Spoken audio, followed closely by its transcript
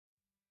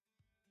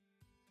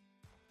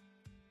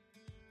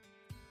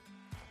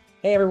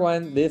Hey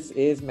everyone, this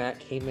is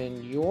Matt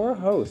Kamen, your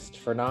host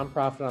for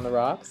Nonprofit on the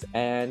Rocks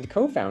and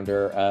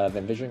co-founder of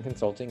Envision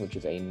Consulting, which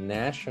is a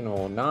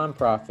national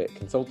nonprofit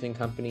consulting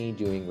company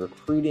doing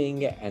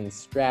recruiting and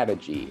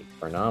strategy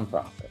for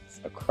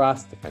nonprofits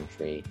across the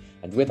country.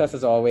 And with us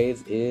as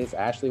always is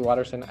Ashley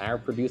Watterson, our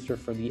producer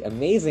for the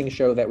amazing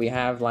show that we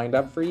have lined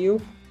up for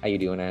you. How you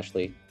doing,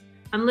 Ashley?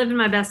 I'm living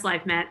my best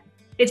life, Matt.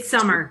 It's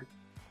summer.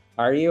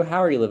 Are you?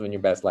 How are you living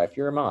your best life?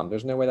 You're a mom.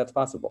 There's no way that's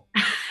possible.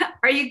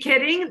 Are you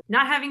kidding?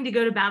 Not having to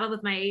go to battle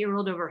with my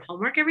 8-year-old over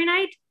homework every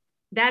night?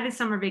 That is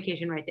summer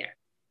vacation right there.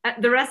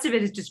 The rest of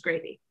it is just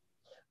gravy.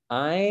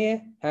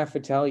 I have to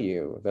tell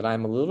you that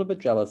I'm a little bit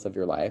jealous of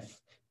your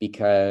life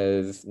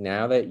because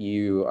now that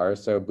you are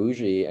so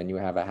bougie and you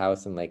have a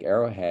house in Lake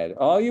Arrowhead,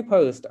 all you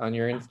post on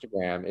your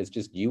Instagram is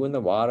just you in the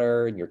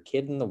water and your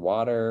kid in the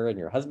water and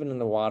your husband in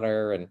the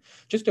water and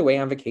just away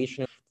on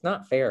vacation. It's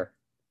not fair.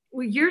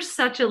 Well, you're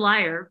such a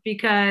liar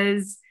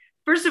because,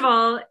 first of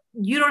all,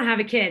 you don't have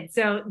a kid.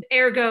 So,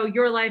 ergo,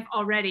 your life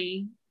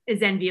already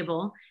is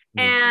enviable.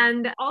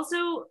 And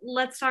also,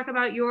 let's talk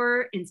about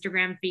your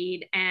Instagram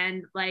feed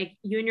and like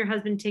you and your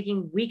husband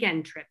taking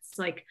weekend trips.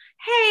 Like,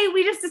 hey,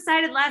 we just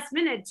decided last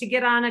minute to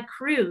get on a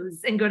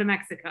cruise and go to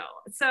Mexico.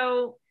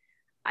 So,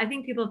 I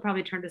think people have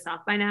probably turned us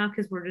off by now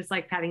because we're just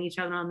like patting each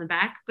other on the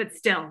back. But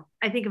still,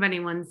 I think if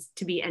anyone's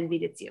to be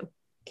envied, it's you.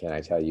 Can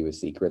I tell you a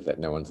secret that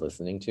no one's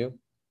listening to?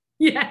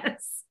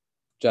 Yes.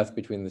 Just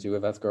between the two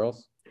of us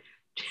girls?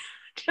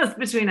 Just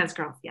between us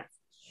girls, yes.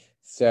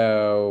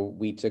 So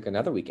we took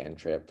another weekend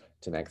trip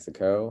to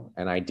Mexico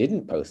and I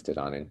didn't post it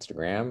on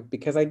Instagram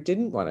because I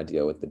didn't want to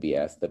deal with the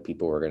BS that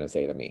people were going to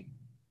say to me.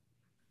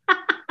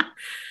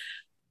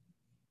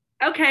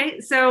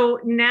 Okay, so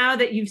now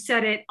that you've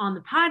said it on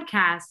the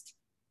podcast,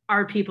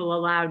 are people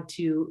allowed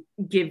to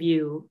give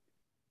you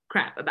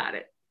crap about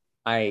it?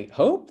 I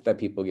hope that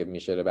people give me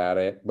shit about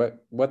it,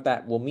 but what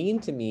that will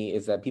mean to me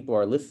is that people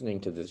are listening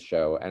to this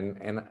show,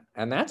 and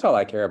that's all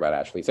I care about,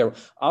 Ashley. So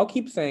I'll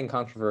keep saying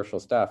controversial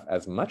stuff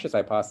as much as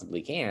I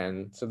possibly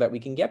can so that we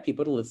can get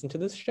people to listen to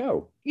this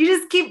show. You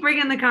just keep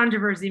bringing the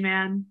controversy,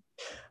 man.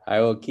 I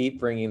will keep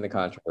bringing the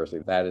controversy.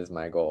 That is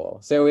my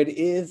goal. So it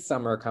is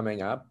summer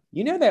coming up.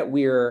 You know that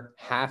we're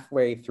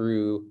halfway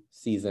through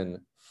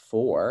season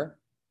 4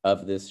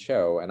 of this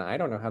show, and I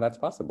don't know how that's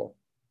possible.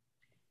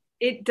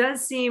 It does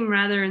seem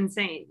rather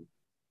insane.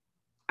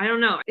 I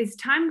don't know. Is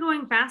time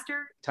going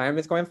faster? Time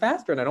is going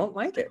faster and I don't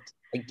like it.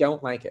 I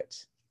don't like it.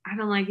 I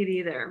don't like it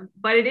either,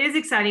 but it is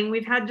exciting.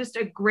 We've had just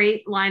a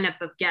great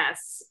lineup of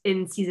guests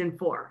in season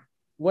 4.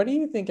 What do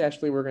you think,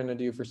 Ashley, we're going to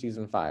do for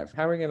season 5?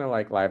 How are we going to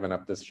like liven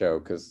up this show?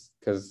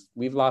 Because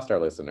we've lost our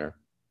listener.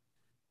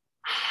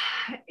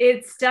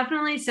 It's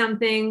definitely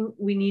something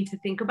we need to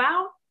think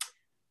about.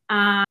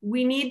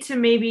 We need to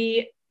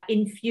maybe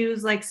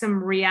infuse like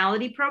some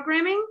reality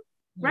programming.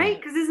 Right?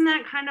 Because isn't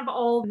that kind of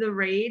all the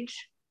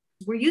rage?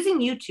 We're using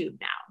YouTube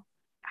now.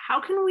 How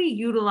can we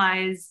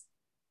utilize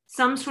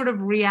some sort of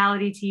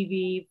reality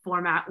TV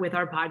format with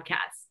our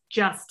podcast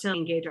just to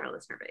engage our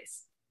listener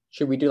base?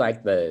 Should we do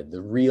like the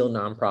real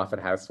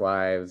nonprofit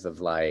housewives of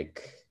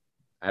like,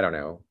 I don't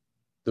know,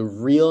 the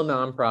real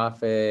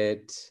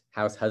nonprofit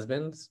house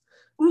husbands?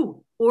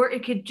 Ooh, or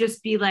it could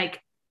just be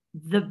like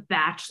the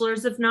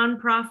bachelors of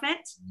nonprofit.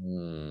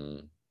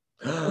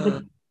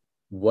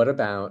 What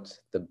about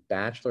the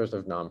bachelors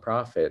of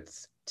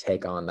nonprofits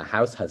take on the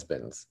house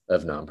husbands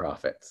of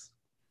nonprofits?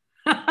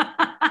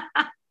 Why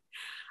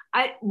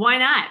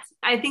not?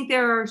 I think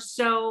there are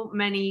so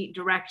many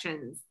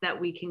directions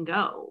that we can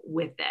go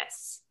with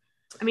this.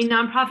 I mean,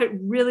 nonprofit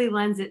really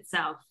lends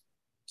itself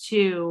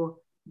to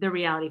the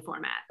reality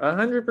format.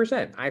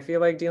 100%. I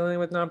feel like dealing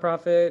with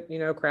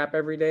nonprofit, crap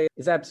every day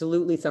is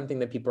absolutely something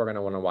that people are going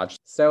to want to watch.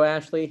 So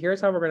Ashley, here's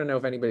how we're going to know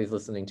if anybody's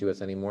listening to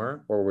us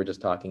anymore, or we're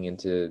just talking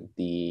into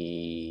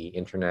the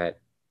internet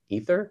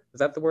ether. Is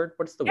that the word?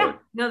 What's the word?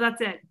 No, that's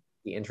it.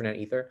 The internet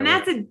ether. And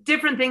that's a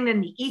different thing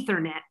than the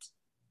Ethernet.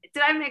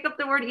 Did I make up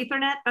the word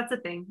Ethernet? That's a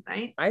thing,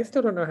 right? I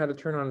still don't know how to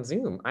turn on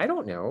Zoom. I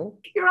don't know.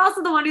 You're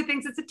also the one who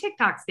thinks it's a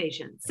TikTok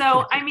station.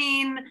 So, I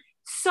mean,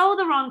 so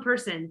the wrong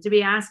person to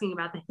be asking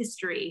about the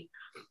history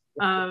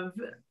of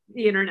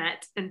the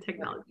internet and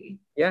technology.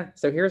 Yeah.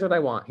 So here's what I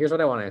want.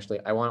 Ashley.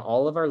 I want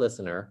all of our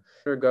listener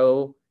to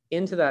go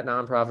into that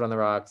Nonprofit on the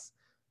Rocks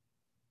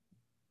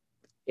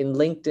in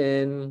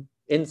LinkedIn,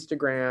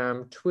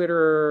 Instagram,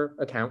 Twitter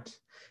account.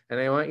 And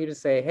I want you to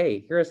say,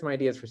 hey, here are some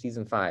ideas for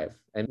season 5.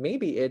 And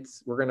maybe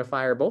we're going to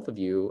fire both of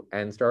you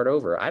and start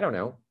over. I don't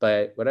know.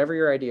 But whatever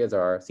your ideas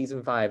are,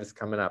 season 5 is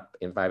coming up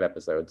in 5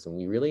 episodes. And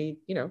we really,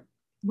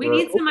 we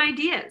need some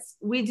ideas.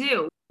 We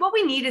do. What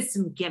we need is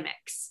some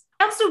gimmicks.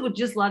 I also would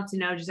just love to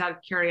know, just out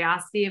of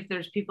curiosity, if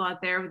there's people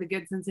out there with a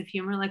good sense of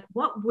humor, like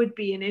what would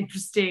be an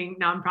interesting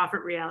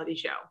nonprofit reality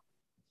show?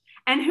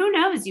 And who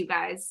knows, you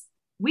guys,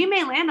 we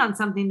may land on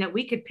something that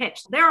we could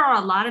pitch. There are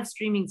a lot of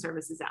streaming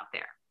services out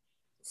there.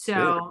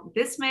 So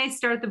this may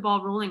start the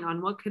ball rolling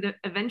on what could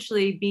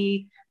eventually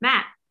be,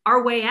 Matt,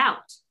 our way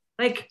out.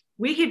 Like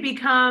we could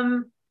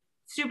become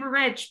super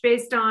rich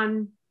based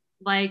on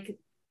like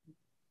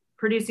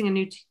producing a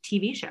new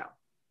TV show.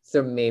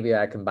 So maybe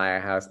I can buy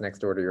a house next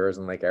door to yours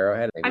in Lake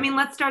Arrowhead. Maybe. I mean,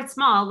 let's start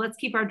small. Let's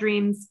keep our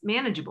dreams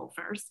manageable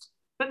first,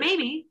 but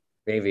maybe.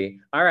 Maybe.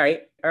 All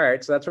right.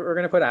 So that's what we're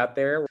going to put out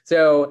there.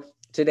 So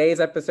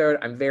today's episode,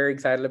 I'm very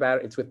excited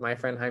about. It's with my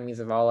friend Jaime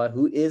Zavala,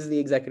 who is the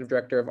executive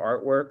director of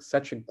Artwork,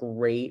 such a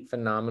great,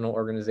 phenomenal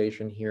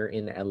organization here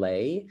in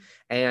LA.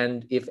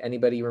 And if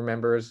anybody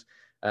remembers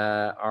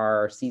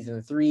our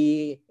season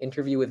 3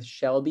 interview with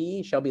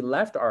Shelby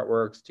left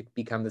Artworks to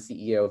become the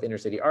CEO of Inner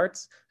City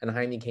Arts, and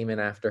Jaime came in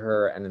after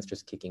her, and it's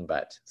just kicking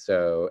butt.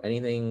 So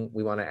anything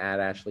we want to add,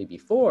 Ashley,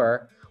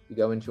 before we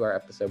go into our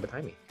episode with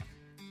Jaime?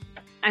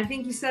 I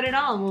think you said it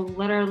all. We'll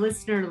let our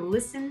listener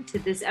listen to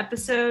this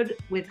episode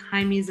with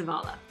Jaime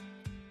Zavala.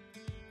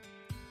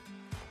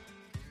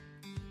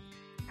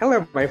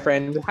 Hello, my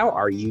friend. How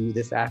are you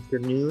this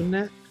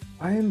afternoon?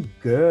 I am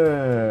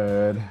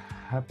good.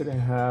 Happy to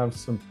have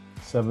some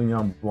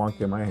Sauvignon Blanc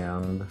in my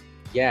hand.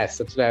 Yes,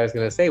 that's what I was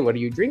going to say. What are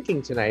you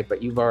drinking tonight?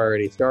 But you've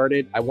already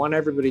started. I want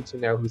everybody to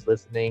know who's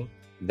listening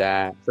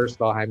that, first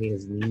of all, Jaime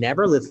has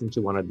never listened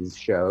to one of these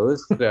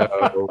shows.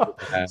 So,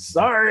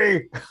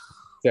 sorry.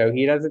 So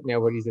he doesn't know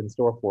what he's in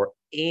store for.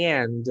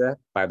 And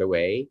by the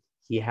way,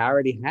 he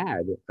already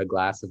had a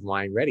glass of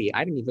wine ready.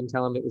 I didn't even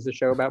tell him it was a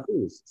show about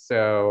booze.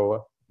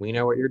 So we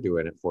know what you're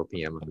doing at 4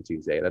 p.m. on a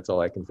Tuesday. That's all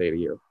I can say to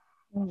you.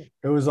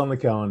 It was on the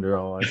calendar.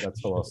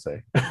 That's all I'll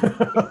say.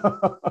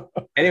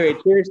 Anyway,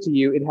 cheers to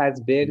you. It has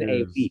been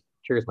a week.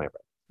 Cheers, my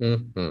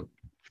friend. Mm-hmm.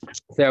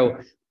 So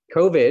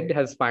COVID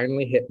has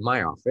finally hit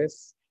my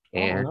office.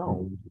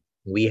 And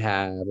we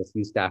have a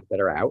few staff that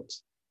are out.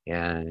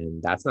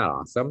 And that's not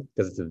awesome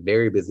because it's a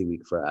very busy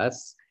week for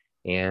us.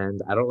 And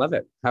I don't love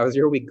it. How's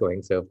your week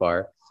going so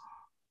far?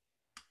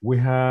 We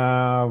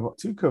have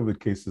 2 COVID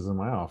cases in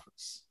my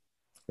office.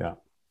 Yeah.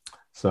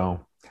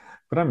 So,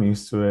 but I'm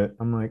used to it.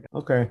 I'm like,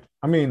 okay.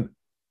 I mean,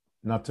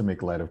 not to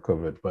make light of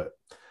COVID, but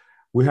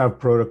we have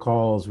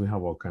protocols. We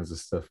have all kinds of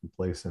stuff in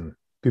place and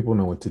people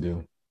know what to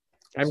do.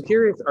 I'm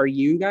curious. Are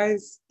you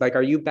guys,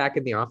 are you back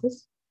in the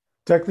office?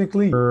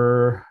 Technically,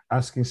 we're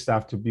asking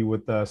staff to be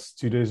with us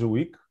 2 days a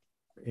week.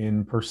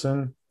 In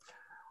person.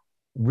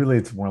 Really,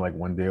 it's more like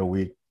 1 day a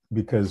week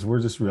because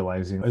we're just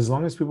realizing as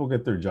long as people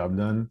get their job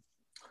done,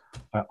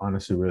 I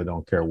honestly really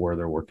don't care where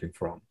they're working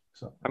from.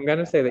 So I'm going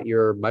to say that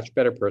you're a much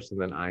better person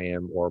than I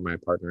am or my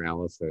partner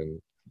Allison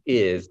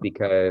is,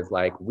 because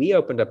we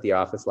opened up the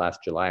office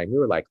last July and we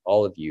were like,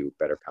 all of you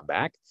better come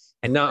back.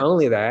 And not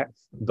only that,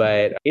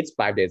 but it's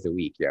 5 days a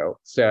week, yo.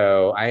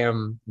 So I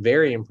am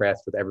very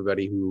impressed with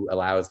everybody who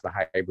allows the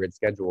hybrid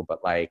schedule, but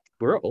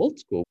we're old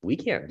school. We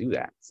can't do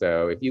that.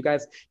 So if you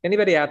guys,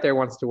 anybody out there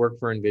wants to work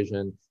for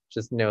Envision,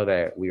 just know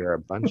that we are a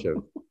bunch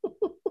of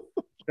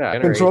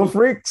control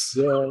freaks.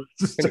 Yeah.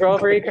 Control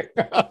freaks.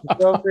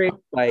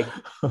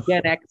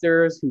 Gen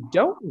Xers who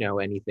don't know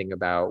anything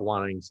about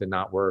wanting to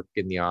not work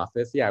in the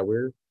office. Yeah,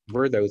 we're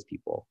those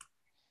people.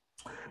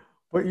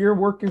 But you're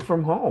working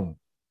from home.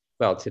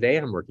 Well, today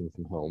I'm working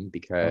from home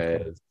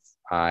because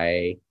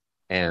I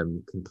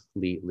am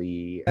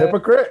completely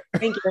hypocrite.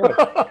 Thank you very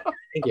much.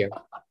 Thank you.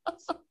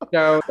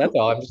 So that's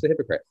all. I'm just a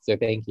hypocrite. So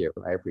thank you.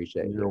 I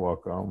appreciate it. You're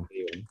welcome.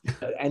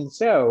 And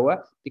so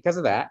because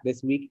of that,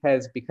 this week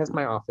because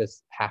my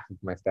office, half of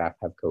my staff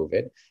have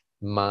COVID,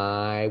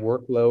 my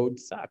workload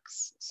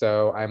sucks.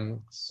 So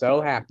I'm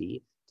so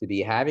happy to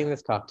be having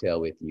this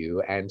cocktail with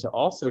you and to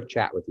also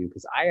chat with you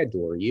because I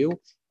adore you.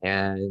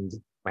 And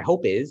my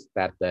hope is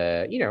that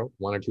the,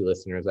 1 or 2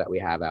 listeners that we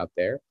have out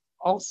there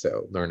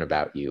also learn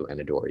about you and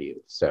adore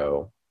you.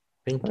 So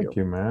thank you. Thank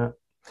you, Matt.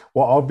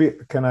 Well,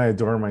 can I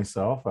adore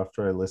myself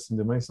after I listen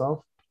to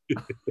myself?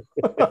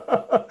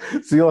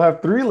 So you'll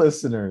have 3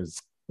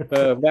 listeners.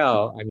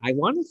 Well, I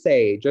want to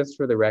say, just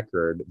for the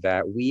record,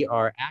 that we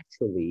are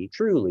actually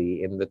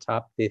truly in the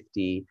top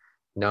 50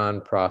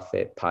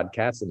 nonprofit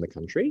podcasts in the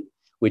country,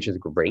 which is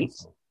great.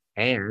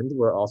 And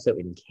we're also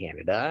in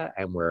Canada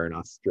and we're in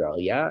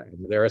Australia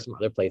and there are some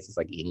other places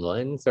like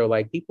England. So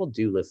people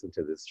do listen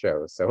to this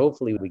show. So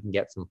hopefully we can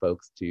get some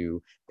folks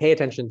to pay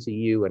attention to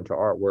you and to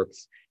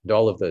Artworks and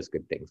all of those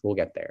good things. We'll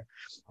get there.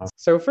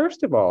 So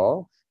first of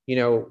all,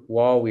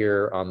 while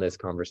we're on this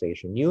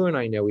conversation, you and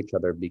I know each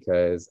other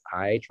because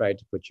I tried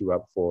to put you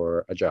up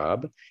for a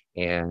job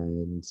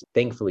and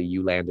thankfully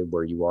you landed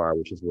where you are,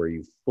 which is where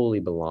you fully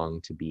belong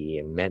to be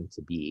and meant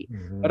to be.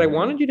 Mm-hmm. But I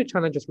wanted you to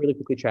kind of just really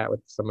quickly chat with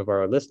some of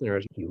our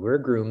listeners. You were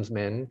a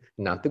groomsman,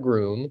 not the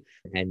groom,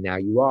 and now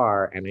you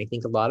are. And I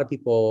think a lot of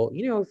people,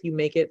 if you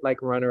make it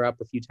runner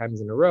up a few times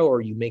in a row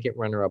or you make it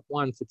runner up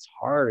once, it's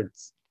hard.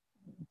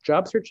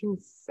 Job searching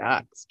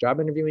sucks.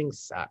 Job interviewing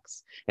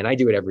sucks. And I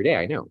do it every day,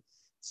 I know.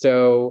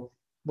 So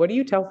what do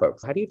you tell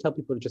folks? How do you tell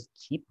people to just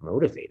keep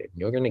motivated?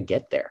 You're going to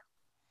get there.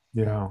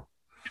 Yeah.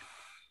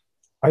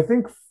 I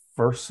think,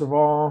 first of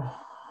all,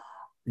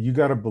 you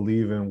got to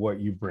believe in what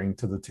you bring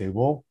to the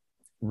table,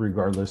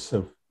 regardless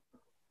of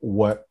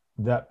what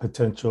that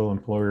potential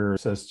employer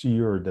says to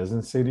you or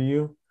doesn't say to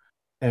you,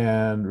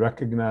 and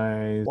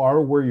recognize you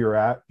are where you're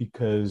at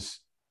because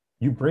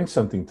you bring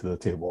something to the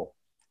table.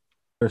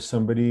 If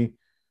somebody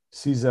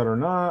sees that or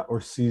not,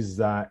 or sees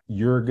that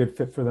you're a good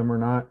fit for them or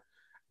not,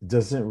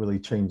 doesn't really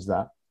change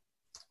that.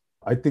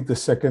 I think the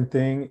second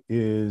thing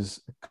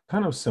is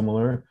kind of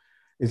similar,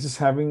 is just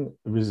having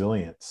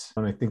resilience.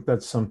 And I think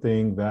that's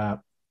something that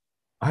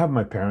I have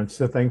my parents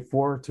to thank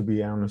for, to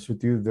be honest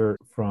with you. They're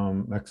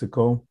from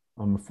Mexico.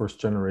 I'm a first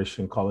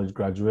generation college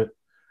graduate,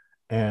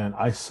 and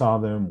I saw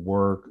them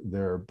work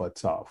their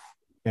butts off.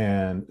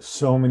 And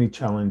so many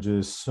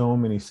challenges, so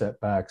many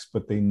setbacks,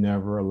 but they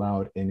never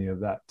allowed any of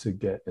that to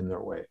get in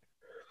their way.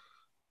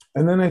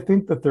 And then I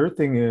think the third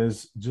thing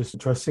is just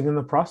trusting in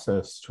the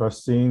process,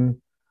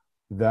 trusting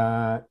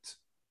that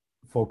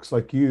folks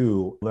like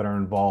you that are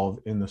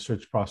involved in the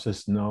search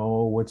process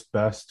know what's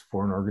best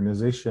for an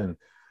organization.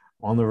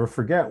 I'll never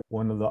forget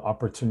one of the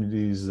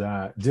opportunities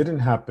that didn't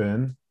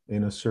happen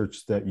in a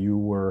search that you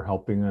were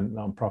helping a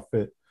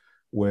nonprofit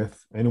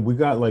with. And we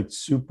got like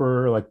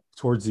super like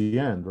towards the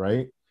end,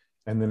 right?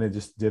 And then it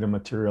just didn't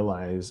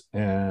materialize.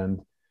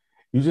 And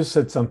you just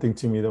said something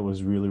to me that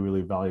was really,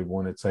 really valuable.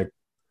 And it's like,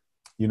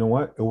 you know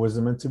what? It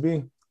wasn't meant to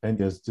be. And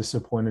as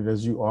disappointed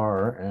as you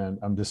are, and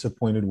I'm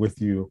disappointed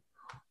with you,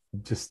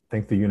 just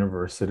thank the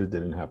universe that it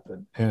didn't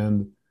happen.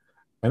 And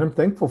I'm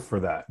thankful for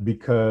that,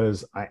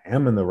 because I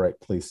am in the right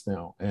place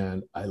now,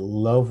 and I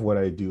love what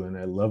I do, and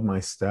I love my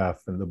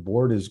staff, and the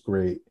board is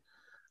great.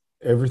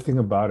 Everything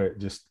about it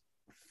just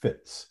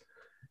fits.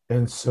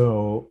 And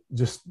so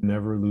just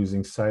never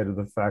losing sight of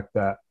the fact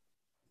that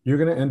you're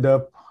going to end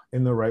up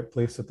in the right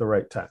place at the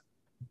right time.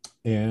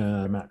 And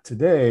I'm at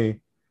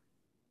today,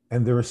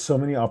 and there were so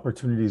many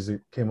opportunities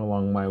that came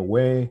along my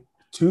way,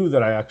 two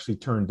that I actually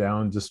turned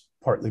down just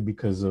partly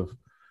because of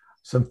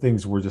some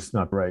things were just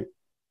not right.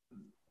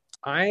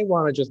 I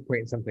want to just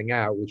point something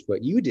out, which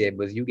what you did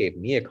was you gave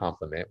me a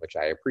compliment, which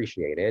I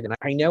appreciated. And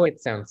I know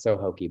it sounds so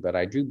hokey, but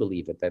I do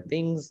believe it, that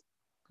things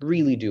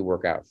really do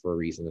work out for a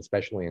reason,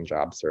 especially in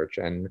job search.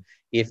 And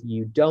if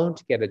you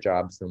don't get a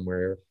job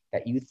somewhere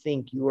that you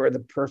think you are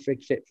the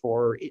perfect fit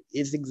for, it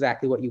is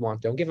exactly what you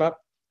want, don't give up.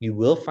 You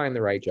will find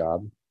the right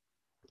job.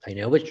 I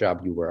know which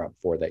job you were up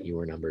for, that you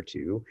were number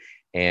 2.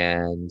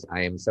 And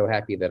I am so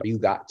happy that you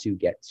got to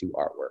get to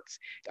Artworks.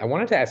 I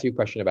wanted to ask you a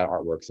question about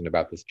Artworks and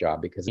about this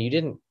job, because you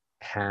didn't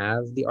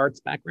have the arts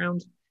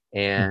background.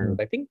 And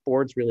I think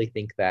boards really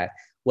think that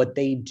what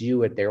they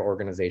do at their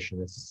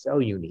organization is so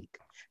unique.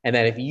 And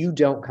that if you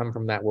don't come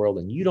from that world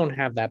and you don't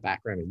have that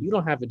background and you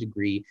don't have a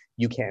degree,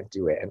 you can't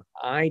do it. And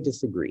I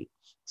disagree.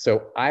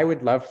 So I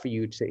would love for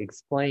you to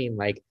explain,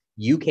 like,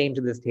 you came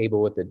to this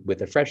table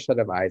with a fresh set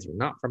of eyes. You're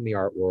not from the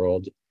art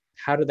world.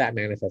 How did that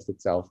manifest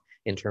itself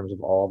in terms of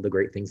all the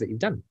great things that you've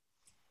done?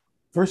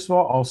 First of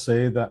all, I'll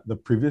say that the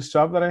previous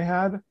job that I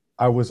had,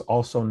 I was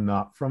also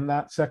not from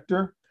that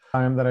sector.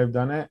 Time that I've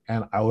done it,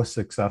 and I was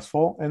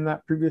successful in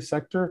that previous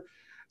sector,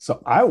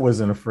 so I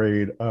wasn't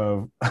afraid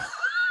of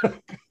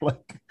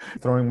like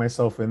throwing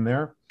myself in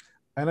there.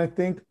 And I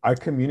think I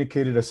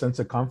communicated a sense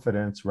of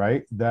confidence,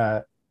 right,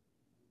 that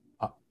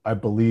I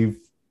believe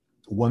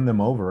won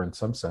them over in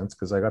some sense,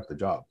 because I got the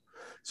job.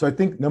 So I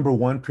think number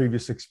one,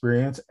 previous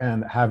experience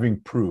and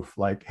having proof,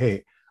 like,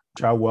 hey,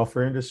 child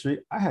welfare industry,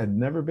 I had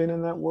never been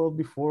in that world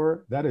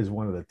before. That is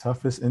one of the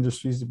toughest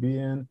industries to be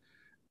in.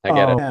 I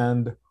get it.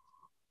 And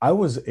I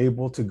was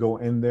able to go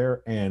in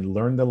there and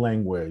learn the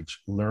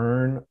language,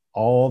 learn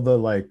all the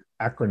like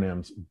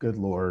acronyms. Good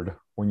Lord,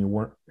 when you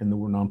weren't in the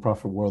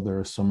nonprofit world, there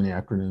are so many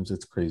acronyms,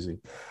 it's crazy.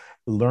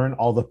 Learn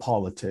all the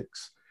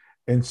politics.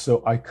 And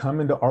so I come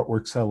into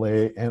Artworks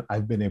LA, and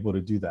I've been able to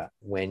do that.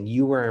 When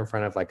you were in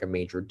front of like a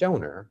major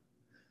donor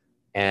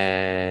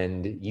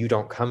and you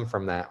don't come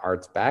from that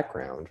arts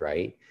background,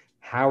 right?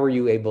 How are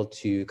you able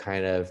to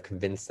kind of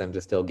convince them to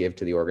still give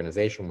to the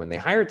organization when they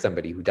hired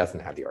somebody who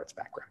doesn't have the arts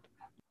background?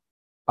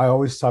 I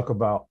always talk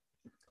about,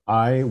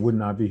 I would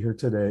not be here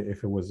today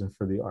if it wasn't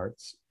for the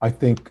arts. I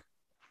think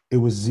it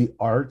was the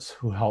arts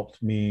who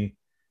helped me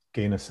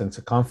gain a sense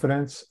of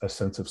confidence, a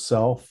sense of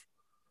self,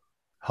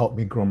 helped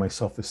me grow my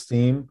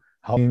self-esteem.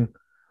 Helping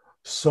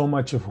so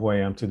much of who I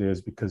am today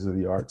is because of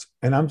the arts.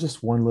 And I'm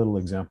just one little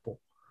example.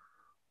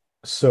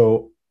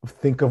 So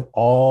think of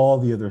all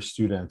the other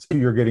students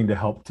you're getting to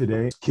help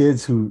today,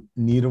 kids who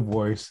need a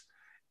voice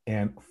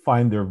and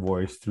find their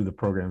voice through the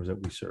programs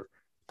that we serve.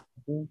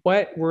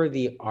 What were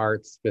the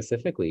arts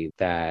specifically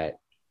that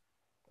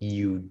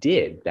you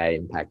did that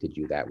impacted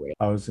you that way?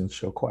 I was in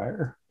show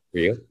choir. Were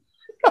you?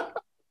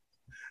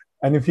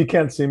 And if you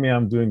can't see me,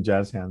 I'm doing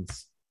jazz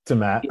hands to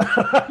Matt.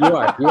 You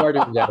are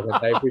doing jazz hands.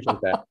 I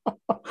appreciate that.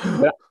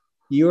 But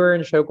you were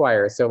in show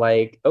choir. So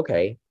like,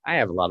 okay, I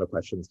have a lot of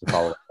questions to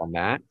follow up on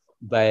that.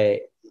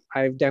 But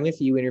I've done a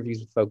few interviews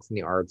with folks in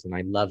the arts, and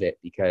I love it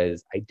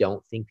because I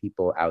don't think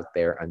people out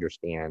there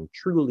understand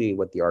truly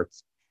what the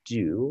arts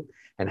do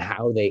and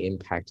how they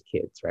impact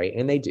kids, right?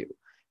 And they do.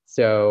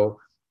 So,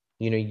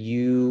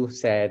 you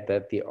said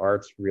that the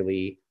arts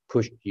really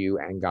pushed you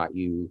and got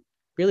you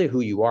really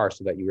who you are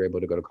so that you were able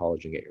to go to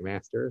college and get your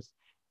master's.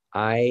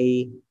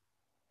 I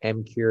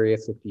am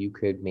curious if you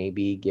could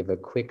maybe give a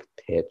quick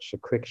pitch, a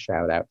quick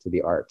shout out to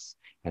the arts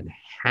and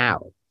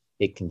how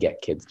it can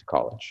get kids to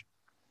college.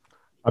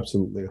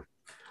 Absolutely.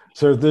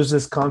 So there's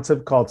this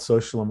concept called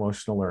social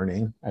emotional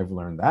learning. I've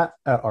learned that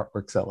at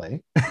Artworks LA.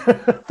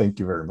 Thank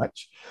you very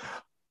much.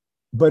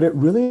 But it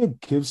really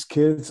gives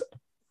kids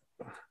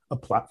a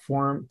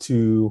platform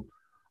to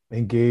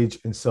engage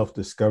in self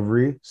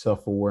discovery,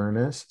 self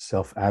awareness,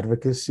 self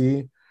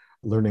advocacy,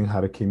 learning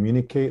how to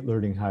communicate,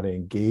 learning how to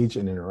engage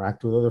and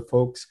interact with other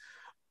folks.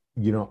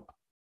 You know,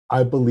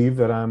 I believe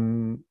that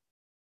I'm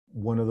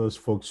one of those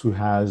folks who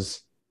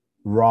has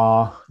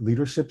raw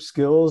leadership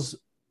skills.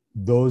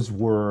 Those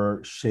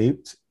were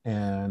shaped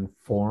and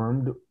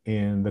formed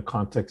in the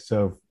context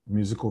of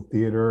musical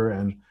theater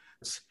and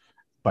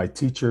by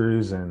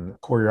teachers and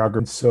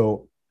choreographers.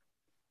 So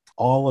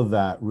all of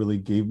that really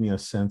gave me a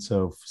sense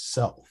of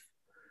self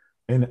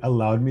and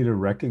allowed me to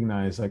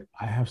recognize like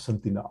I have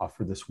something to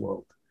offer this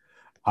world.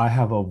 I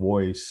have a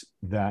voice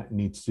that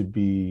needs to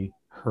be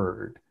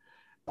heard.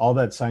 All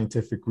that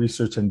scientific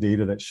research and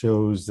data that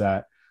shows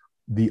that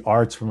the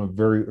arts from a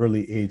very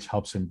early age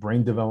helps in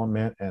brain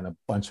development and a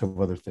bunch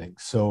of other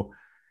things. So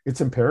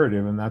it's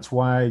imperative. And that's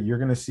why you're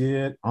going to see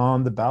it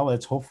on the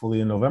ballots, hopefully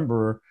in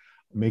November,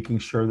 making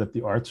sure that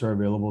the arts are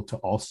available to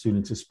all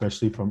students,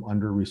 especially from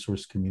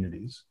under-resourced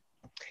communities.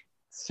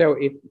 So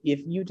if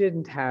you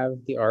didn't have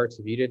the arts,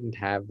 if you didn't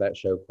have that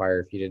show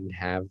choir, if you didn't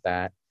have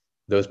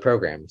those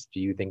programs,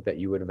 do you think that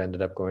you would have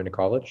ended up going to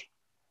college?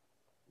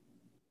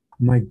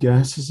 My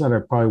guess is that I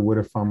probably would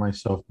have found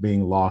myself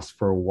being lost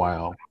for a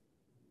while.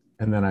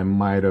 And then I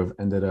might have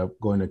ended up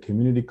going to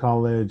community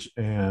college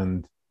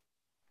and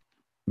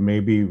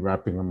maybe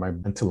wrapping up my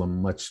until a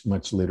much,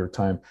 much later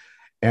time.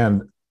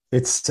 And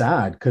it's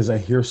sad because I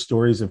hear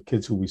stories of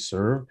kids who we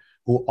serve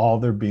who all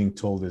they're being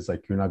told is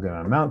like, you're not going to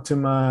amount to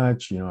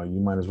much. You know,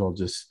 you might as well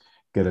just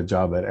get a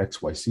job at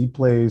XYZ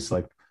place.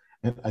 Like,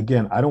 and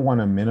again, I don't want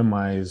to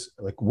minimize,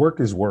 like,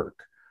 work is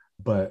work,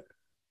 but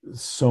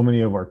so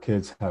many of our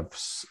kids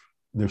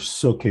they're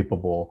so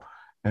capable,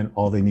 and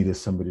all they need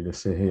is somebody to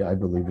say, hey, I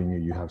believe in you.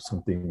 You have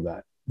something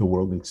that the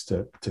world needs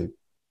to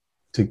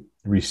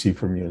receive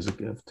from you as a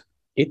gift.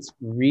 It's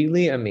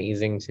really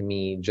amazing to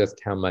me just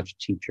how much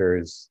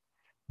teachers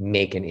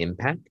make an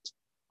impact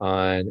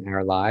on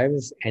our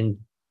lives. And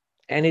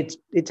it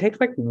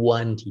takes like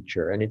one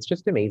teacher. And it's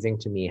just amazing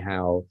to me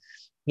how,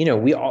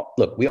 we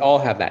all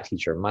have that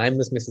teacher. Mine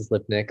was Mrs.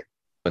 Lipnick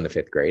in the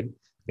 5th grade.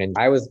 And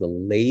I was the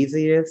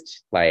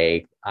laziest.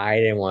 Like, I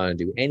didn't want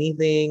to do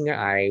anything.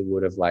 I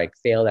would have like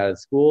failed out of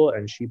school.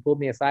 And she pulled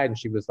me aside and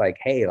she was like,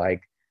 hey,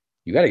 like,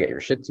 you got to get your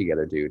shit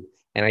together, dude.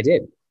 And I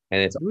did.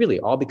 And it's really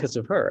all because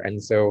of her.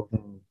 And so,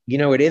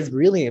 it is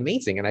really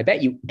amazing. And I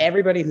bet you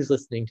everybody who's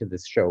listening to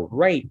this show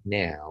right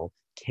now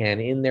can,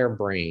 in their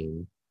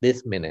brain,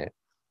 this minute,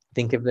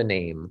 think of the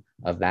name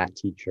of that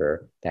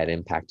teacher that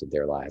impacted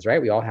their lives,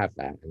 right? We all have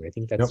that. And I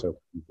think that's so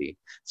easy.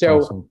 So,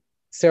 awesome.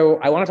 So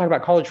I want to talk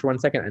about college for 1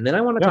 second, and then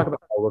I want to talk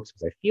about Artworks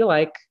because I feel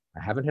like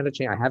I haven't had a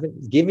chance. I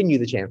haven't given you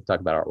the chance to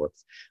talk about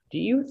Artworks. Do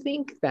you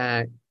think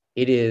that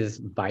it is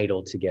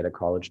vital to get a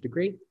college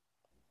degree?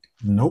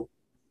 Nope.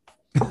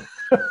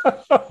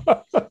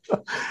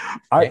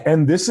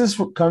 And this is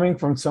coming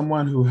from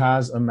someone who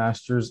has a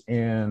master's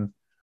in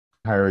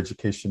higher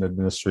education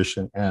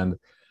administration, and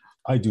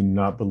I do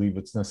not believe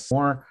it's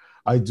necessary.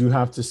 I do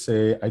have to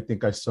say, I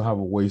think I still have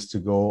a ways to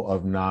go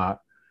of not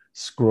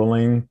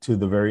scrolling to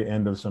the very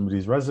end of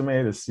somebody's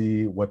resume to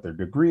see what their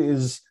degree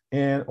is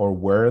in or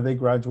where they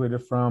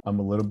graduated from. I'm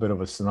a little bit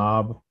of a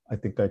snob. I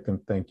think I can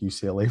thank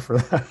UCLA for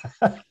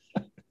that.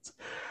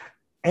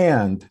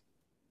 And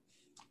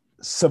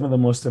some of the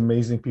most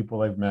amazing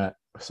people I've met,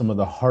 some of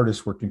the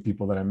hardest working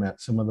people that I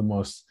met, some of the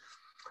most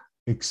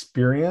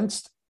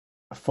experienced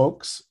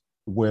folks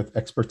with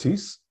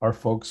expertise are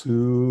folks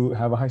who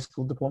have a high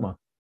school diploma.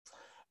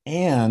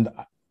 And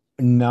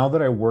now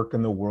that I work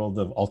in the world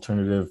of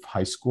alternative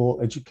high school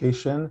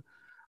education,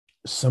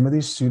 some of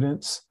these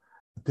students,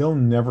 they'll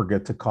never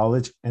get to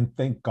college. And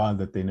thank God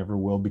that they never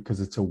will,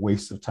 because it's a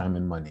waste of time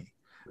and money.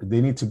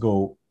 They need to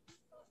go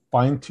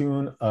fine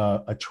tune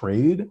a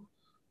trade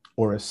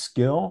or a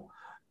skill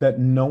that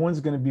no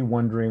one's going to be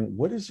wondering,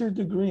 what is your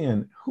degree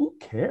in? Who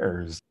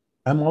cares?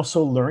 I'm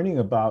also learning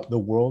about the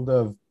world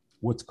of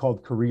what's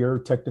called career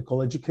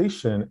technical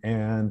education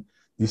and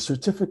these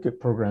certificate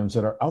programs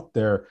that are out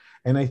there.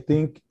 And I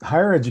think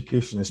higher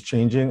education is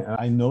changing.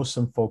 I know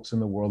some folks in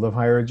the world of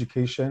higher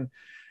education,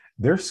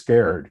 they're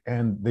scared,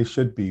 and they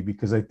should be,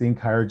 because I think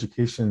higher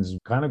education is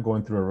kind of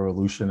going through a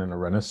revolution and a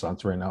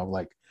renaissance right now.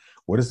 Like,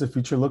 what does the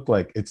future look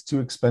like? It's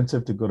too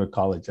expensive to go to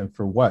college. And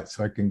for what?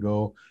 So I can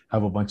go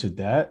have a bunch of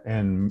debt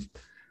and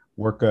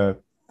work a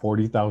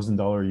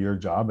 $40,000 a year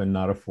job and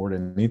not afford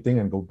anything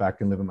and go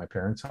back and live in my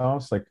parents'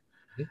 house. Like,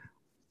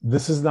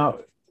 this is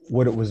not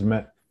what it was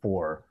meant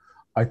for.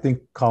 I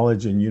think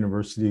college and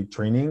university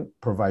training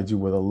provides you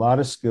with a lot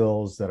of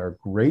skills that are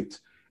great,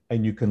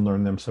 and you can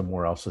learn them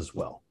somewhere else as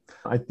well.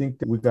 I think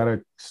that we've got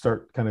to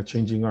start kind of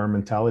changing our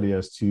mentality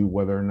as to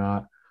whether or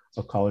not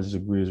a college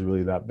degree is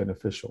really that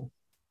beneficial.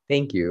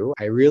 Thank you.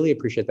 I really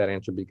appreciate that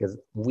answer, because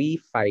we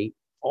fight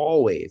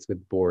always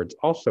with boards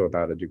also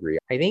about a degree.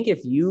 I think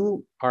if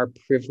you are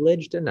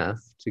privileged enough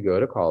to go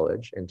to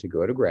college and to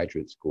go to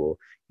graduate school,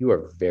 you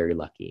are very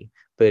lucky.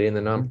 But in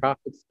the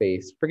nonprofit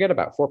space, forget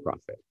about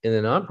for-profit. In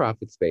the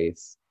nonprofit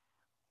space,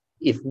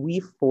 if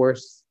we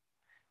force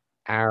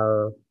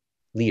our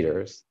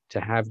leaders to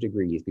have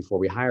degrees before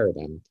we hire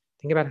them,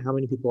 think about how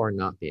many people are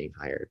not being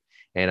hired.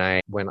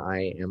 And when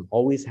I am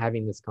always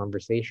having this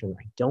conversation,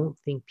 I don't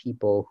think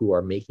people who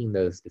are making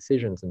those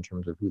decisions in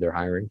terms of who they're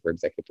hiring for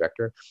executive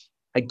director,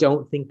 I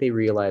don't think they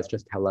realize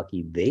just how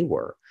lucky they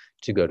were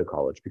to go to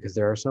college, because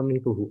there are so many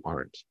people who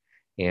aren't.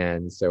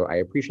 And so I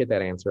appreciate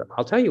that answer.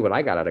 I'll tell you what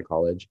I got out of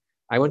college.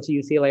 I went to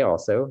UCLA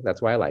also.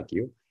 That's why I like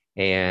you.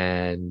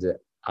 And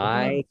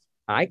I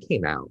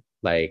came out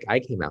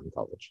in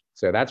college.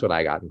 So that's what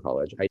I got in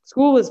college.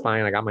 School was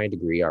fine. I got my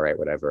degree. All right,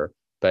 whatever.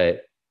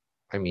 But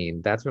I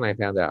mean, that's when I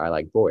found out I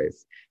like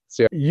boys.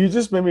 So you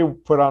just made me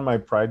put on my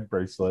pride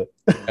bracelet.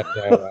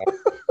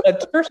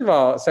 But first of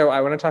all, so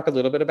I want to talk a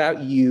little bit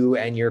about you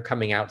and your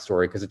coming out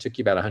story, because it took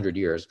you about 100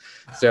 years.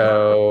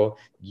 So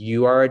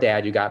you are a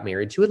dad, you got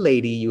married to a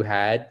lady, you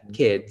had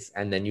kids,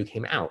 and then you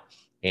came out.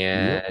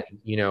 And,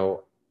 you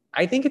know,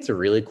 I think it's a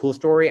really cool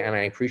story, and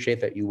I appreciate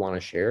that you want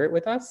to share it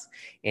with us.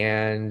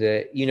 And,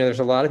 you know, there's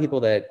a lot of people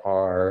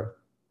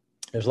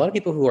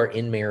who are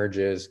in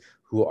marriages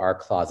who are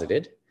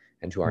closeted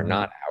and who are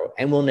not out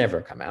and will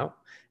never come out.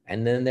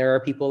 And then there are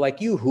people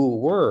like you who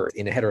were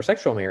in a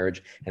heterosexual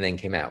marriage and then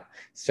came out.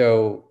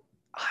 So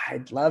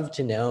I'd love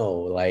to know,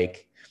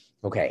 like,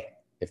 okay,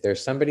 if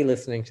there's somebody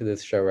listening to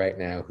this show right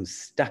now who's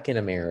stuck in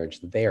a marriage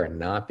that they are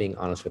not being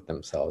honest with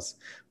themselves,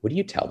 what do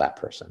you tell that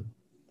person?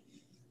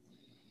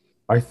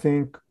 I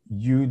think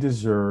you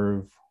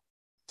deserve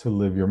to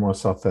live your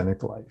most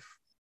authentic life.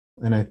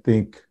 And I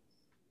think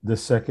the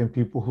second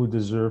people who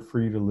deserve for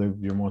you to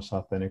live your most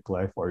authentic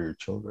life are your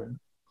children.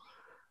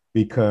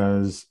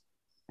 Because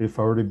if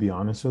I were to be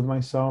honest with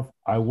myself,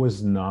 I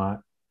was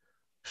not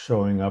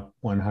showing up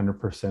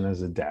 100%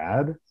 as a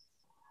dad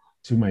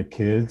to my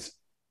kids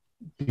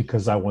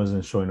because I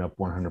wasn't showing up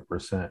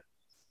 100%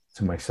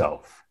 to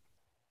myself.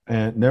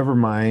 And never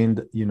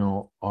mind, you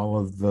know, all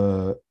of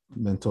the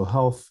mental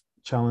health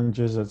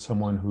challenges that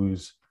someone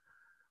who's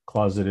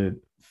closeted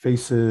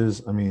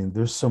faces. I mean,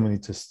 there's so many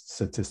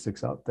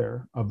statistics out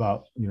there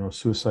about, you know,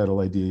 suicidal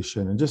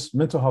ideation and just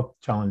mental health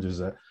challenges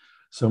that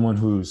someone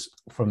who's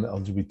from the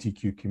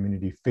LGBTQ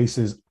community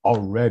faces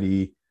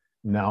already.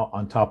 Now,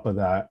 on top of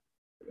that,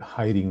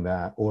 hiding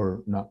that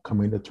or not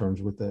coming to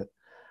terms with it.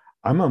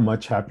 I'm a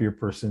much happier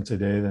person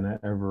today than I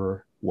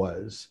ever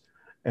was.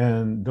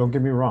 And don't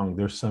get me wrong,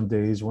 there's some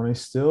days when I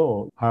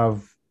still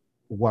have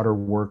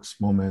waterworks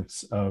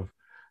moments of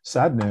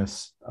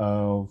sadness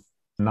of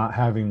not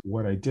having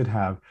what I did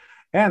have.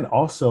 And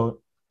also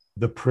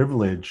the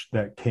privilege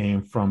that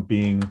came from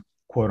being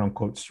quote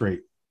unquote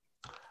straight,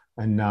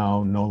 and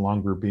now no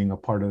longer being a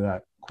part of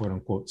that quote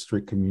unquote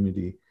straight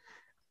community.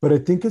 But I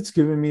think it's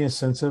given me a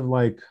sense of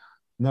like,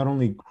 not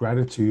only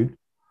gratitude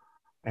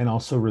and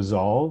also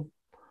resolve.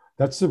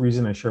 That's the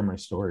reason I share my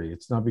story.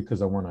 It's not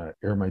because I want to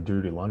air my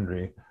dirty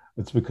laundry.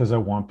 It's because I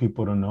want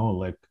people to know,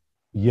 like,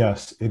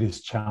 yes, it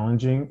is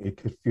challenging. It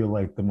could feel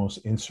like the most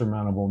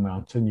insurmountable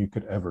mountain you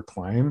could ever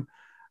climb.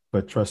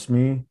 But trust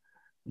me,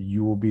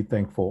 you will be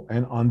thankful.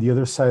 And on the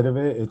other side of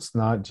it, it's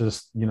not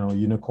just, you know,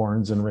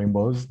 unicorns and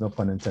rainbows, no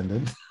pun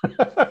intended.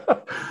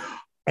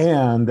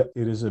 And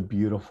it is a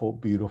beautiful,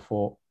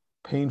 beautiful,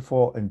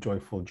 painful, and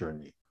joyful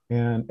journey.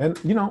 And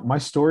you know, my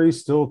story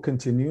still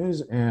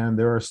continues, and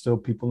there are still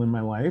people in my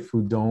life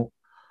who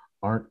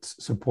aren't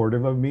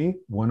supportive of me,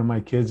 one of my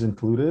kids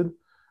included.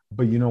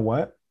 But you know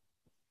what?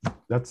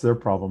 That's their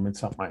problem.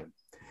 It's not mine.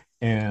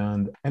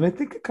 And I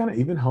think it kind of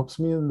even helps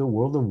me in the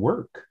world of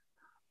work,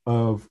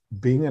 of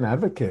being an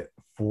advocate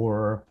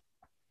for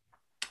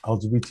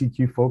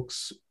LGBTQ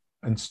folks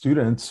and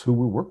students who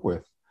we work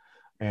with.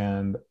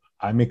 And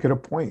I make it a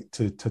point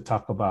to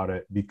talk about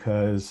it,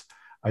 because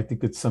I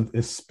think it's something,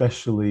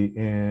 especially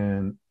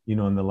in, you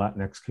know, in the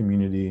Latinx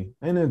community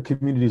and in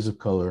communities of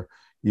color,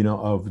 you know,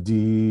 of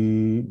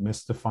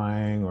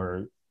demystifying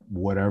or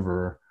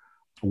whatever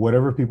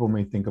people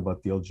may think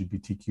about the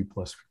LGBTQ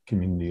plus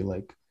community.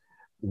 Like,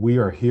 we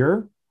are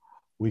here,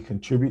 we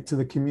contribute to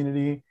the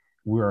community,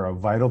 we are a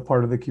vital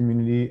part of the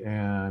community,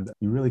 and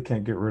you really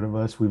can't get rid of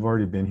us. We've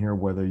already been here,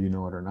 whether you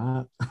know it or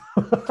not.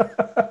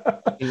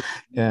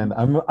 And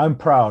I'm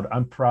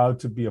proud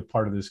to be a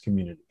part of this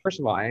community. First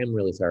of all, I am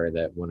really sorry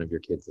that one of your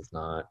kids is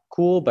not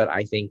cool, but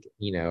I think,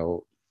 you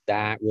know,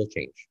 that will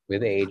change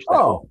with age. That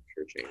will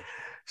sure change.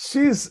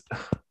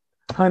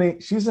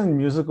 She's in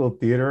musical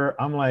theater.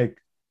 I'm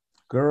like,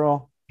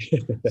 girl,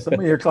 some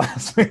of your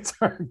classmates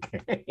are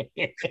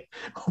gay.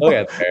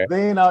 Okay,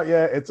 they ain't out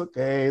yet. It's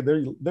okay.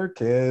 They're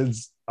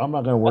kids. I'm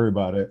not gonna worry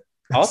about it.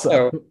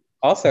 Also,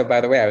 by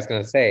the way, I was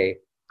gonna say,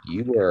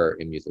 you were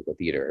in musical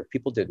theater. If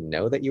people didn't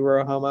know that you were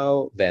a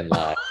homo, then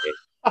like,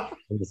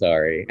 I'm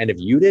sorry. And if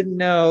you didn't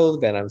know,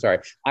 then I'm sorry.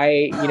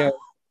 You know,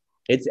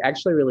 it's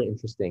actually really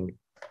interesting.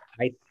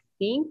 I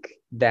think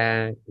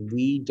that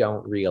we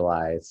don't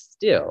realize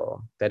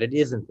still that it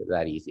isn't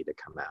that easy to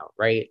come out,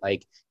 right?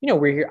 Like,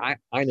 we're here.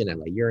 I'm in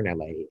LA, you're in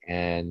LA,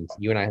 and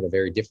you and I had a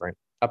very different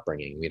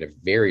upbringing. We had a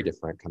very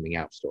different coming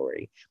out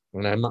story.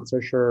 And I'm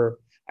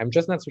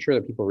just not so sure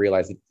that people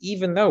realize that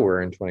even though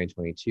we're in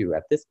 2022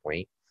 at this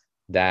point,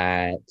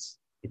 that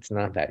it's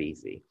not that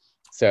easy.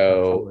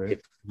 So Absolutely.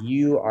 if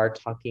you are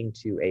talking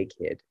to a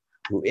kid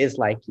who is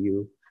like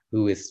you,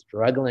 who is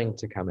struggling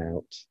to come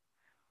out,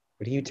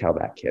 what do you tell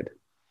that kid?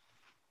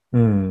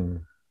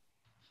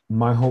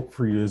 My hope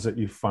for you is that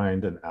you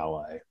find an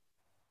ally,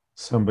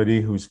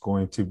 somebody who's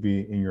going to be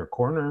in your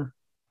corner,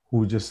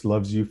 who just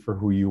loves you for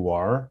who you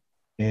are.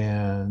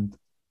 And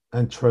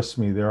trust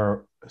me, there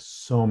are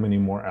so many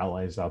more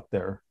allies out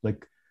there.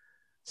 Like,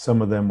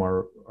 some of them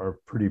are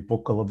pretty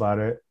vocal about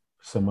it.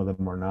 Some of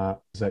them are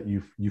not. Is that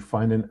you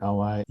find an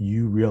ally,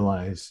 you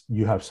realize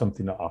you have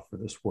something to offer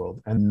this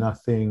world and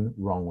nothing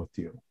wrong with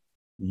you.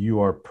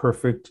 You are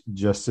perfect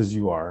just as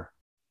you are.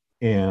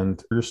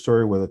 And your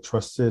story with a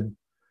trusted,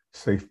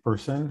 safe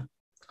person,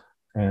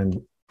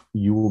 and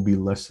you will be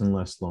less and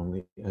less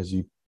lonely as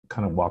you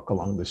kind of walk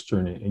along this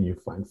journey and you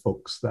find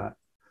folks that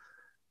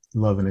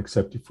love and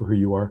accept you for who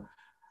you are.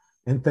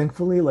 And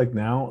thankfully, like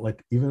now,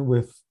 like even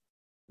with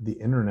the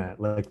internet,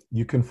 like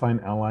you can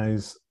find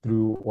allies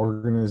through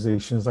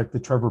organizations like the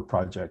Trevor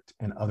Project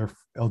and other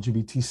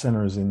LGBT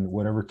centers in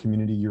whatever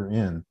community you're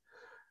in,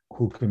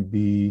 who can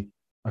be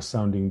a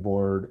sounding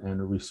board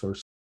and a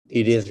resource.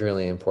 It is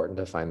really important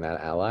to find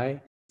that ally.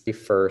 The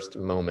first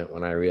moment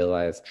when I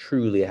realized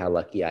truly how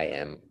lucky I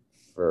am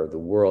for the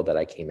world that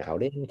I came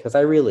out in, because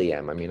I really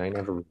am. I mean, I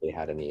never really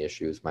had any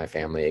issues. My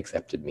family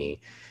accepted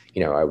me.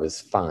 I was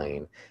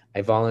fine.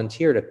 I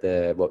volunteered at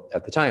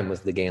at the time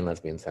was the Gay and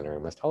Lesbian Center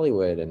in West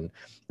Hollywood. And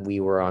we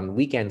were on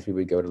weekends, we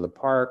would go to the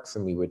parks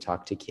and we would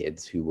talk to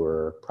kids who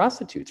were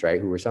prostitutes, right?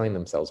 Who were selling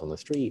themselves on the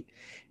street.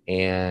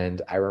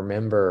 And I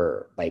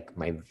remember like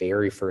my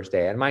very first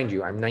day, and mind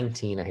you, I'm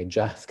 19, I had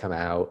just come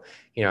out,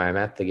 I'm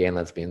at the Gay and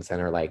Lesbian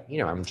Center, like,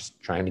 I'm just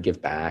trying to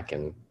give back.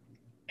 And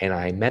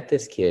I met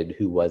this kid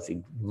who was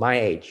my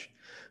age,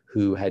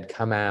 who had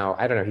come out,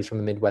 I don't know, he's from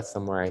the Midwest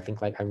somewhere. I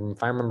think like,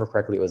 if I remember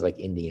correctly, it was like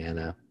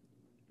Indiana.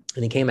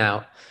 And he came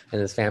out and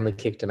his family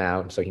kicked him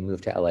out. And so he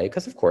moved to LA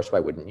because of course, why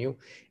wouldn't you?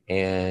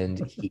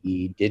 And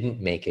he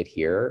didn't make it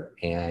here.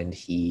 And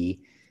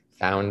he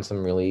found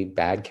some really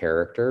bad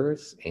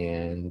characters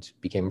and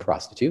became a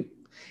prostitute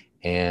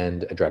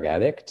and a drug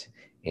addict.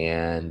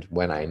 And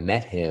when I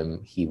met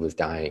him, he was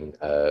dying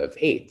of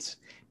AIDS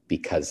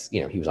because,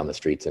 he was on the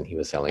streets and he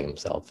was selling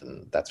himself.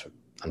 And that's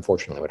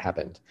unfortunately what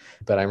happened.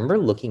 But I remember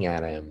looking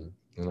at him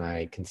and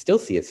I can still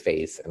see his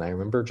face. And I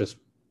remember just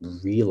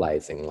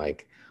realizing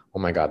like, oh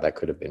my God, that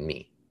could have been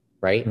me,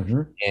 right?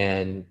 Mm-hmm.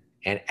 And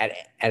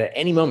at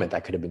any moment,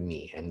 that could have been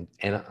me. And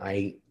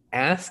I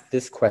ask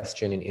this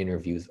question in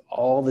interviews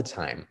all the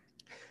time.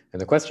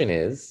 And the question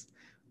is,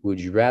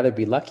 would you rather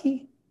be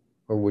lucky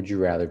or would you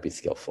rather be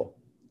skillful?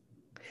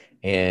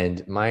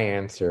 And my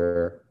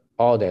answer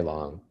all day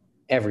long,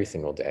 every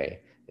single day,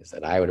 is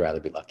that I would rather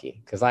be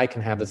lucky because I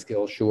can have the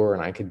skill, sure,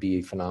 and I could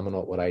be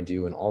phenomenal at what I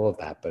do and all of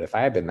that. But if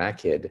I had been that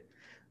kid,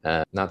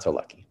 not so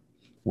lucky.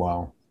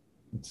 Wow.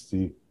 Let's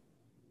see.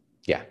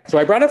 Yeah. So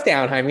I brought us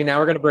down, Jaime. Now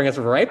we're going to bring us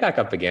right back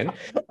up again.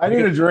 I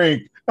need a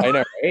drink. I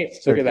know, right?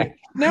 Look at that.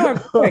 No,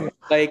 I'm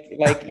saying,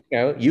 like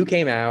you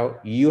came out,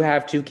 you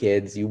have 2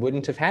 kids. You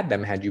wouldn't have had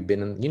them had you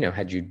been,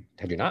 had you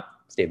not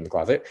stayed in the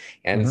closet.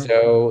 And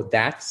so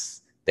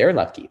they're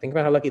lucky. Think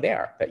about how lucky they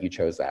are that you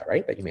chose that,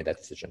 right? That you made that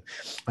decision.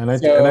 And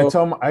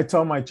I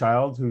tell my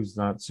child who's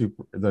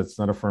that's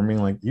not affirming,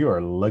 like, you are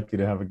lucky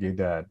to have a gay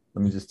dad.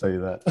 Let me just tell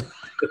you that.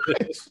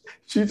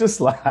 She just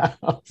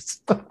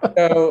laughs.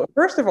 So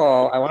first of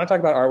all, I want to talk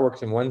about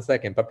artworks in 1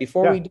 second. But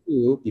before we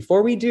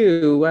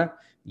do,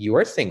 you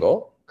are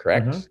single,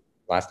 correct? Mm-hmm.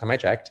 Last time I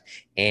checked,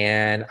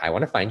 and I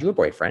want to find you a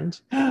boyfriend.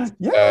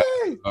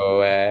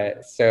 Yay!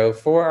 So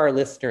for our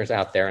listeners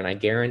out there, and I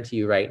guarantee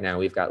you right now,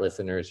 we've got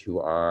listeners who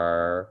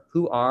are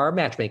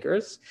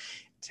matchmakers.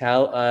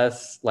 Tell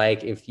us,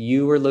 like, if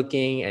you were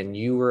looking and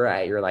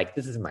you're like,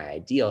 this is my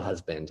ideal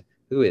husband.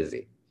 Who is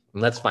he?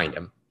 And let's find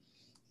him.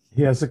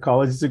 He has a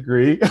college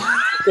degree.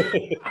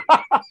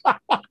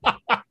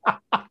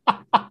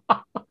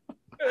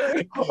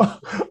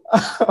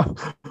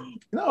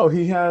 No,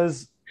 he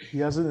has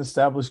an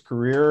established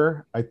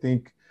career. I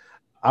think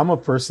I'm a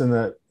person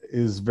that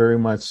is very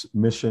much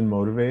mission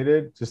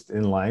motivated just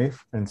in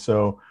life. And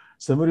so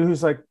somebody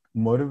who's like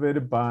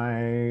motivated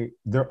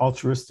they're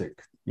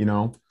altruistic,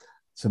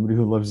 somebody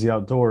who loves the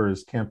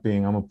outdoors,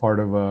 camping. I'm a part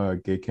of a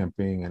gay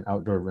camping and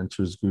outdoor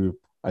adventures group.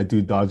 I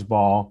do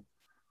dodgeball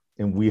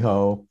in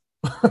WeHo.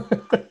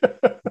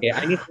 Yeah,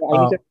 I need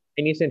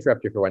to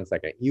interrupt you for 1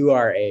 second.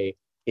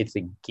 It's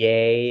a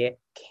gay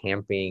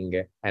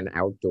camping and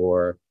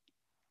outdoor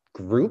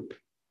group.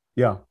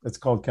 Yeah, it's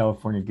called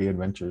California Gay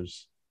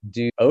Adventures.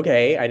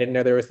 Okay, I didn't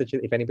know there was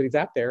if anybody's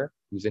out there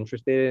who's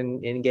interested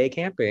in gay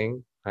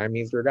camping,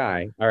 Jaime's your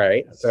guy. All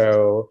right,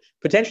 so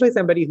potentially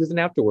somebody who's an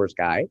outdoors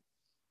guy.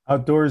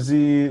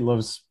 Outdoorsy,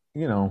 loves,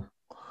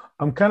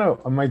 I'm kind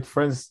of, my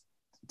friends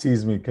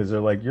tease me because they're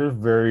like, you're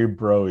very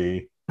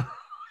bro-y.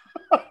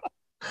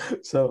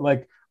 So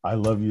like, I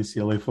love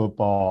UCLA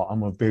football.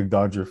 I'm a big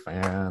Dodger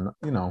fan.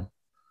 You know,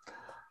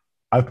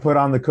 I've put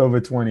on the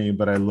COVID 20,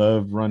 but I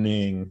love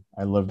running.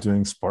 I love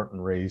doing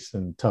Spartan race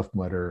and Tough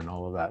Mudder and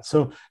all of that.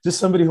 So just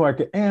somebody who I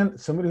could, and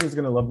somebody who's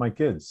going to love my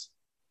kids.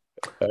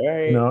 All You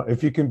right. know,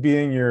 if you can be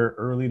in your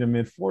early to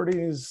mid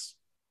 40s,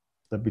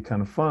 that'd be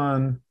kind of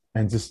fun.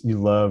 And just you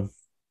love,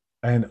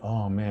 and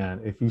oh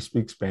man, if you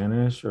speak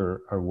Spanish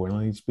or are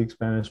willing to speak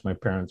Spanish, my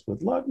parents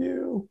would love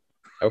you.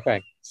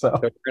 Okay. So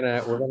So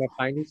we're gonna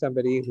find you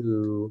somebody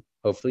who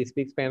hopefully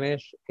speaks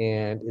Spanish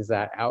and is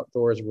that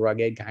outdoors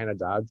rugged kind of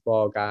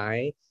dodgeball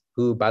guy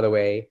who, by the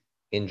way,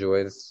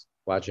 enjoys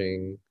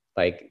watching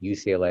like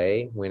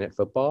UCLA win at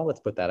football. Let's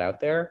put that out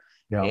there.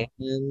 yeah,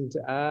 And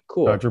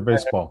cool. Dodger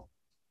baseball.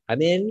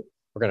 I'm in.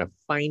 We're gonna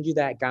find you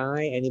that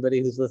guy.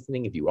 Anybody who's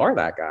listening, if you are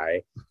that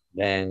guy,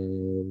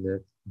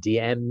 then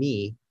DM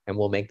me and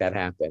we'll make that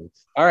happen.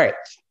 All right.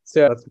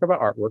 So let's talk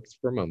about Artworks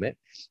for a moment.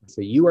 So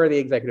you are the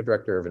executive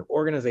director of an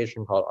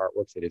organization called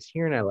Artworks. It is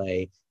here in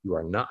LA. You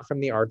are not from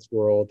the arts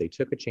world. They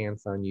took a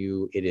chance on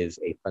you. It is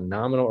a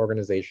phenomenal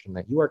organization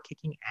that you are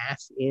kicking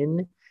ass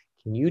in.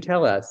 Can you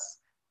tell us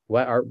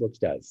what Artworks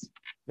does?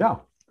 Yeah.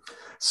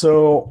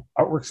 So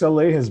Artworks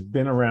LA has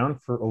been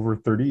around for over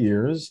 30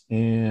 years,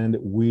 and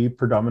we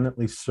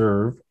predominantly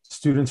serve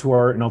students who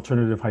are in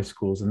alternative high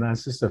schools. And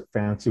that's just a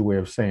fancy way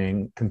of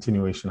saying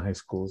continuation high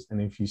schools.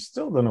 And if you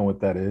still don't know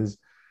what that is,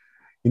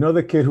 you know,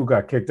 the kid who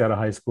got kicked out of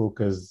high school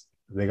because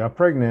they got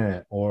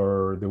pregnant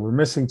or they were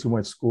missing too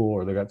much school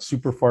or they got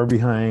super far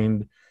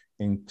behind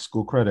in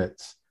school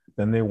credits.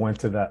 Then they went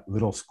to that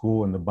little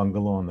school in the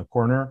bungalow on the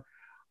corner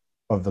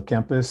of the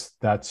campus.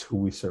 That's who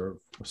we serve.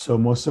 So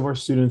most of our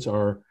students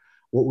are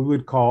what we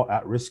would call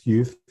at-risk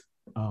youth.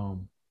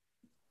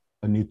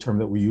 A new term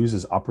that we use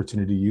is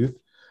opportunity youth.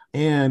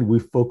 And we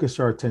focus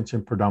our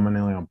attention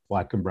predominantly on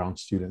Black and Brown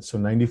students. So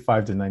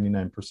 95 to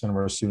 99% of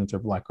our students are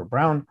Black or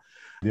Brown.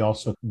 They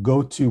also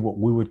go to what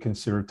we would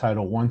consider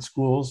Title I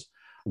schools,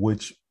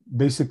 which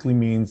basically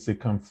means they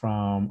come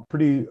from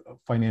pretty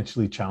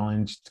financially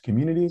challenged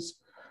communities.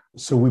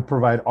 So we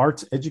provide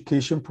arts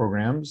education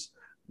programs.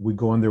 We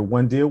go in there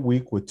 1 day a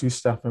week with 2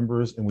 staff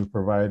members, and we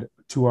provide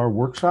a 2-hour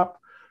workshop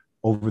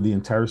over the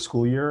entire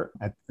school year.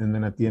 And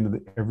then at the end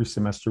of every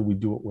semester, we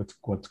do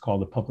what's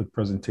called a public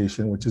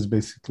presentation, which is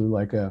basically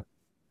like a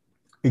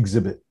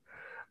exhibit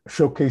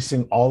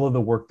showcasing all of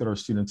the work that our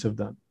students have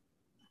done.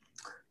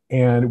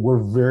 And we're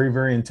very,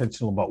 very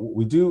intentional about what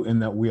we do in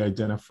that we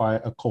identify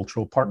a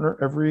cultural partner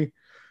every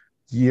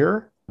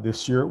year.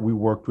 This year, we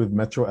worked with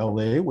Metro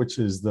LA, which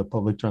is the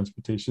public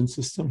transportation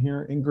system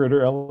here in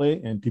Greater LA.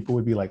 And people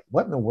would be like,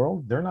 what in the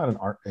world? They're not an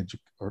art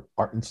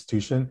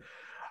institution.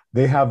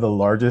 They have the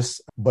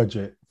largest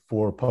budget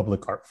for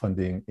public art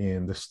funding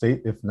in the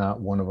state, if not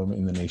one of them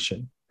in the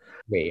nation.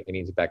 Wait, I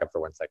need to back up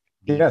for 1 second.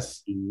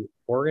 Yes. The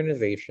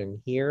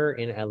organization here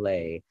in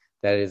LA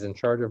that is in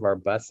charge of our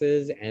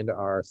buses and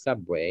our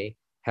subway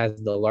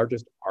has the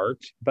largest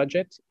art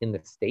budget in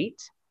the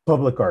state.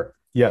 Public art,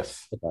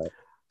 yes. Okay.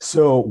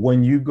 So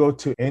when you go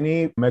to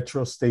any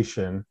metro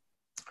station,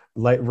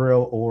 light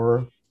rail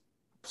or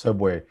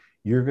subway,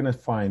 you're going to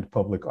find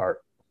public art.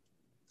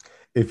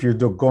 If you're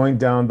going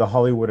down the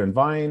Hollywood and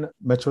Vine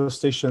metro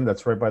station,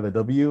 that's right by the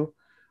W,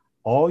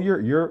 all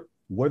your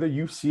whether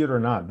you see it or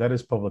not, that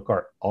is public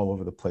art all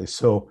over the place.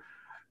 So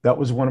that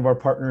was one of our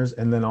partners.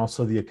 And then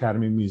also the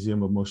Academy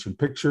Museum of Motion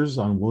Pictures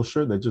on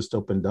Wilshire that just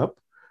opened up.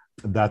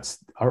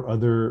 That's our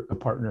other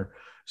partner.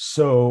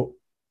 So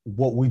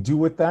what we do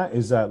with that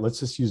is that, let's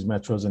just use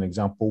Metro as an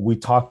example. We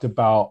talked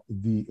about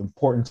the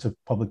importance of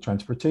public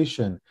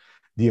transportation,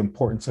 the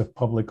importance of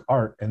public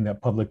art, and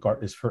that public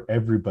art is for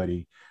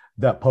everybody.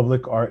 That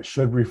public art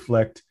should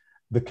reflect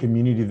the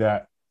community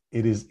that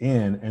it is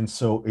in. And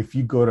so if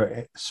you go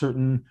to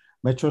certain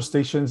metro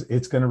stations,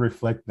 it's going to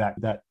reflect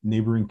that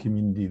neighboring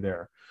community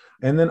there.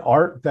 And then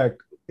art that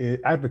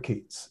it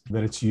advocates,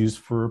 that it's used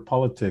for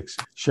politics.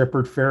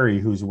 Shepard Fairey,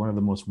 who's one of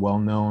the most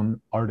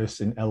well-known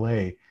artists in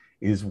LA,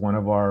 is one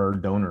of our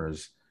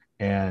donors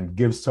and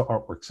gives to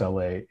Artworks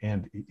LA.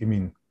 And I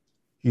mean,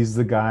 he's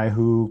the guy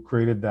who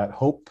created that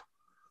Hope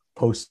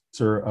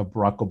poster of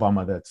Barack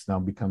Obama that's now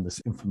become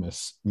this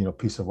infamous,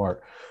 piece of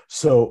art.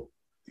 So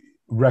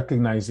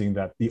recognizing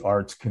that the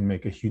arts can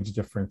make a huge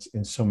difference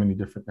in so many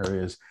different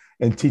areas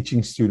and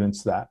teaching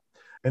students that.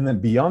 And then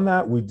beyond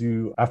that, we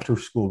do after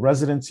school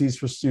residencies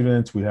for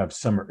students. We have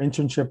summer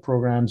internship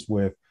programs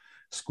with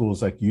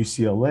schools like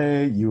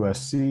UCLA,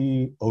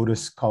 USC,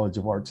 Otis College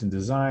of Arts and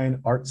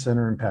Design, Art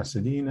Center in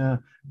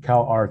Pasadena,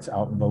 Cal Arts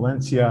out in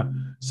Valencia.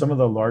 Some of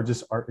the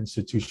largest art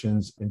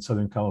institutions in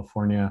Southern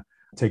California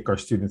take our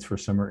students for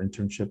summer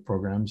internship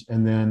programs.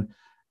 And then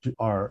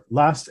our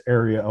last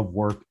area of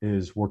work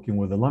is working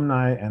with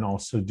alumni and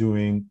also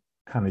doing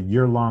kind of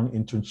year-long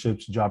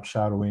internships, job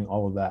shadowing,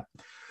 all of that.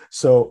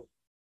 So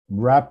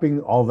wrapping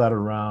all that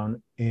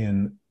around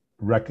in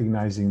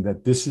recognizing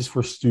that this is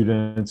for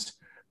students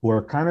who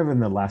are kind of in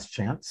the last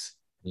chance.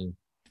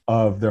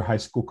 of their high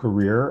school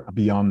career.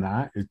 Beyond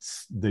that,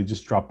 they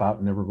just drop out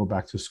and never go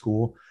back to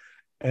school.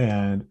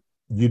 And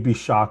you'd be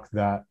shocked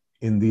that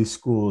in these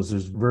schools,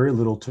 there's very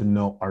little to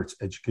no arts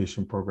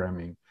education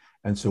programming.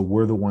 And so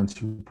we're the ones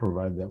who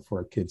provide that for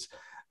our kids.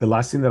 The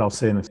last thing that I'll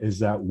say is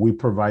that we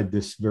provide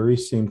this very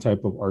same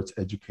type of arts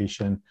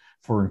education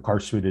for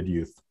incarcerated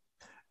youth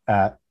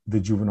at the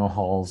juvenile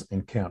halls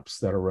and camps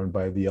that are run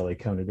by the LA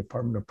County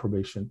Department of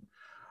Probation.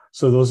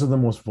 So those are the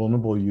most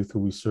vulnerable youth who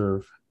we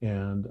serve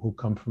and who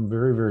come from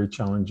very, very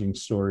challenging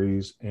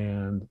stories.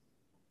 And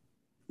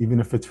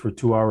even if it's for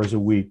 2 hours a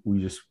week, we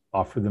just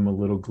offer them a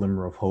little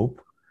glimmer of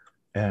hope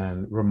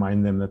and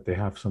remind them that they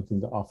have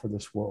something to offer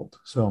this world.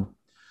 So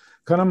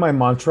kind of my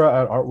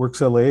mantra at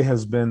Artworks LA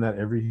has been that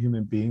every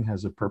human being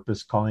has a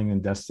purpose, calling,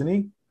 and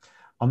destiny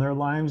on their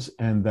lives,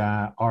 and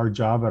that our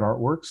job at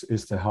Artworks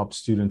is to help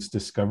students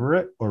discover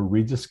it or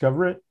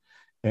rediscover it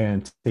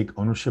and take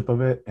ownership of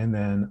it, and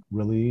then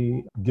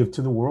really give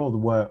to the world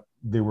what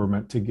they were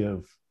meant to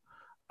give.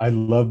 I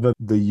love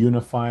the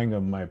unifying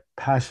of my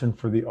passion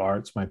for the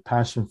arts, my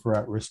passion for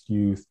at-risk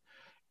youth,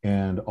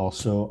 and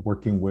also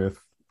working with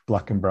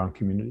Black and Brown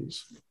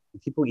communities.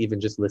 People even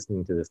just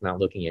listening to this, not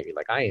looking at you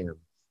like I am,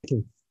 I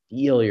can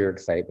feel your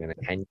excitement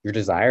and your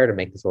desire to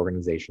make this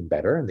organization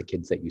better and the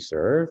kids that you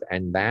serve.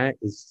 And that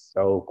is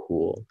so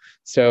cool.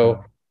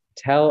 So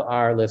tell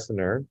our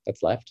listener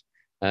that's left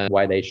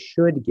why they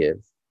should give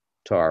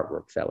to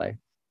Artworks LA.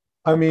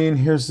 I mean,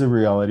 here's the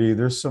reality.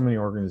 There's so many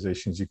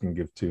organizations you can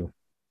give to.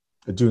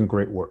 They're doing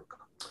great work.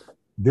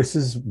 This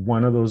is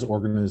one of those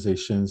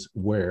organizations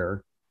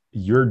where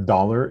your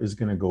dollar is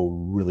going to go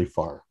really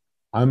far.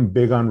 I'm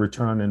big on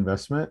return on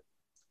investment.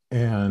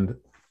 And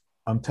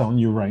I'm telling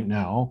you right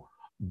now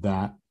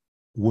that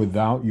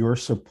without your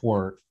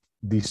support,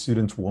 these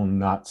students will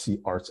not see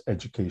arts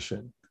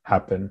education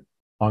happen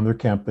on their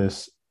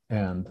campus.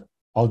 And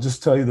I'll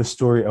just tell you the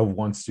story of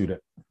one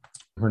student.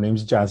 Her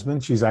name's Jasmine.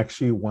 She's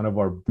actually one of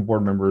our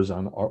board members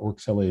on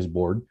Artworks LA's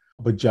board.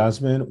 But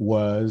Jasmine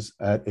was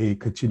at a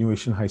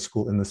continuation high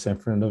school in the San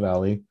Fernando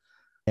Valley.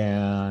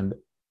 And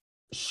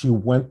she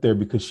went there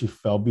because she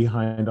fell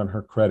behind on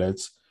her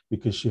credits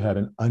because she had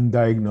an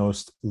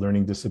undiagnosed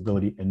learning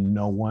disability and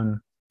no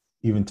one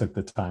even took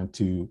the time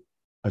to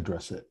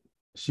address it.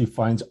 She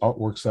finds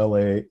Artworks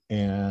LA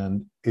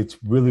and it's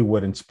really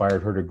what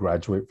inspired her to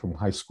graduate from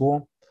high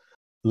school.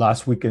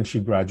 Last weekend, she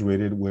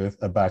graduated with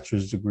a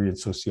bachelor's degree in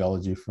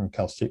sociology from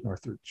Cal State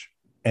Northridge.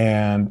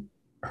 And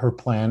her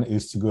plan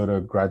is to go to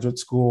graduate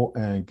school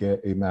and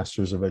get a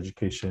master's of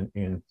education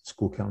in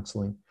school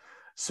counseling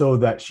so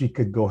that she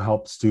could go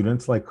help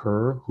students like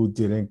her who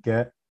didn't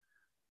get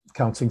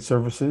counseling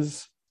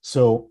services.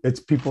 So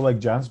it's people like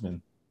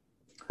Jasmine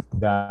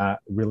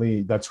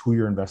that's who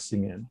you're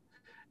investing in.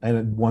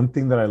 And one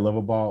thing that I love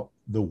about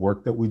the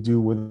work that we do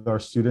with our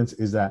students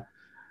is that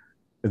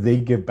they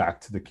give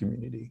back to the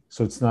community.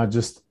 So it's not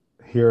just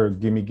here,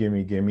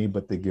 gimme,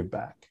 but they give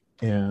back.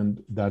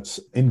 And that's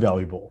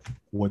invaluable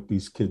what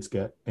these kids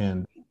get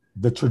and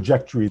the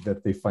trajectory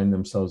that they find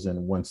themselves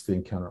in once they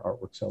encounter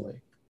Artworks LA.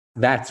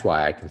 That's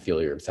why I can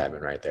feel your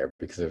excitement right there,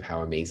 because of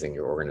how amazing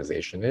your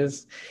organization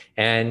is.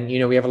 And,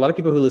 we have a lot of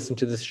people who listen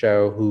to this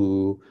show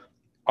who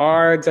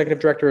are executive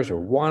directors or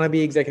want to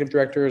be executive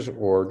directors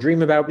or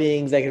dream about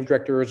being executive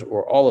directors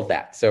or all of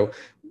that. So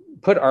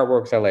put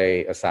Artworks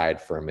LA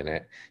aside for a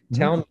minute.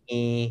 Mm-hmm. Tell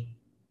me,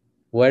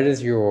 what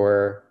is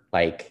your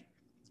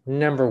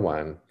number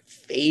one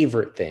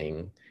favorite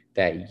thing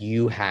that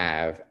you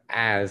have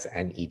as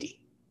an ED?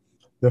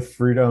 The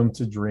freedom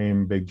to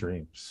dream big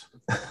dreams.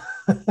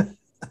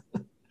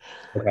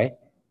 Okay.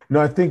 No,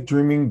 I think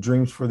dreaming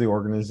dreams for the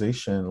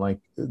organization. Like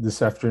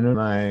this afternoon,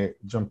 I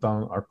jumped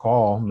on our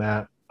call,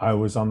 Matt. I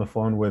was on the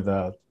phone with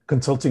a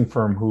consulting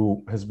firm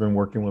who has been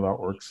working with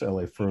Artworks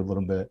LA for a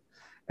little bit.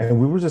 And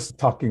we were just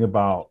talking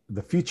about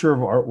the future of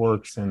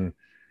Artworks. And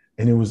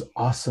it was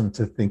awesome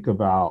to think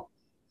about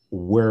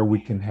where we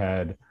can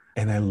head.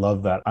 And I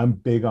love that. I'm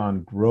big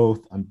on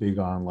growth. I'm big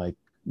on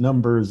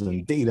numbers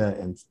and data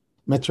and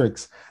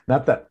metrics.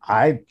 Not that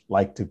I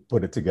like to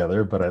put it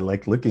together, but I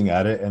like looking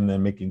at it and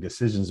then making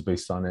decisions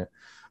based on it.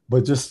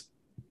 But just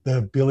the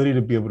ability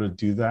to be able to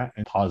do that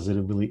and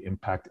positively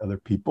impact other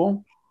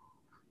people,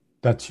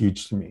 that's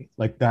huge to me.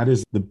 That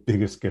is the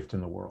biggest gift in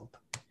the world.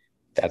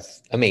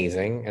 That's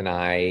amazing. And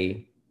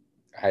I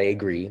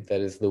agree.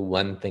 That is the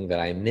one thing that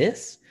I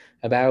miss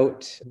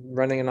about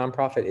running a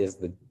nonprofit is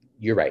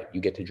you're right.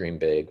 You get to dream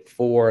big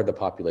for the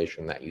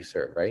population that you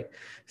serve, right?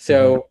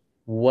 So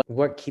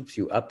what keeps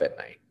you up at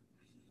night?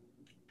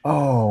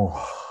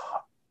 Oh,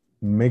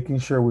 making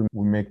sure we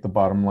make the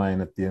bottom line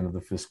at the end of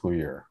the fiscal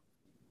year.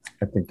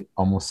 I think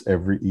almost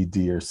every ED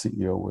or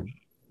CEO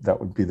that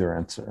would be their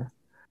answer.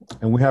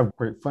 And we have a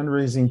great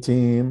fundraising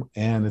team,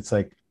 and it's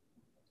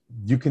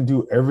you can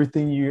do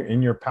everything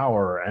in your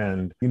power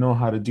and you know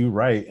how to do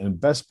right and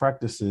best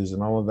practices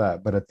and all of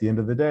that. But at the end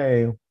of the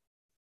day,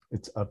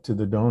 it's up to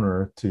the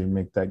donor to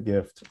make that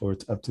gift, or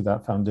it's up to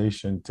that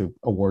foundation to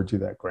award you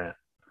that grant.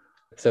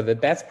 So the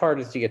best part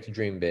is you get to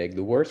dream big.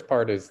 The worst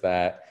part is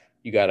that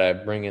you got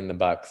to bring in the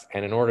bucks.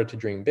 And in order to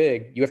dream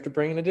big, you have to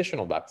bring in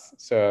additional bucks.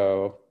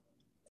 So,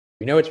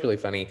 what's really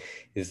funny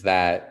is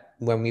that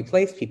when we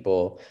place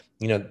people,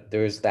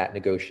 there's that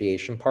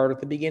negotiation part at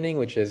the beginning,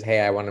 which is,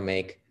 hey, I want to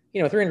make,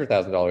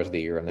 $300,000 a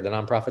year. And the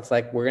nonprofit's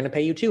like, we're going to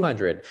pay you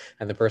 200.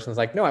 And the person's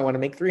like, no, I want to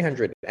make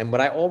 300. And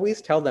what I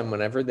always tell them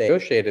whenever they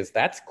negotiate is,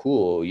 that's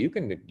cool. You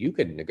can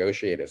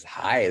negotiate as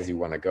high as you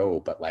want to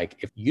go. But like,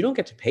 if you don't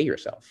get to pay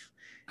yourself.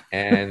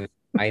 And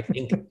I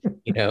think,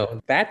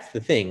 that's the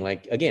thing.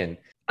 Like, again.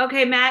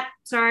 Okay, Matt,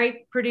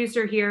 sorry,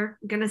 producer here.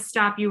 I'm going to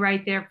stop you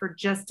right there for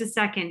just a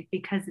second,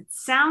 because it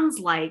sounds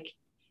like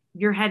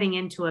you're heading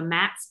into a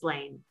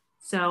Matt-splain.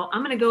 So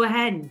I'm going to go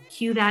ahead and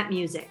cue that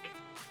music.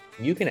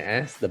 You can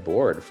ask the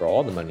board for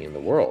all the money in the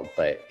world,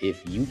 but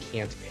if you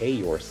can't pay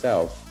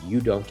yourself, you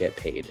don't get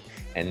paid.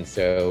 And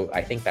so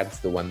I think that's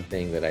the one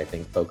thing that I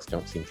think folks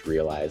don't seem to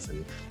realize.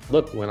 And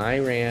look, when I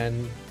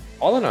ran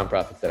all the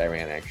nonprofits that I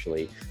ran,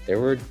 actually, there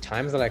were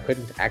times that I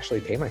couldn't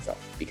actually pay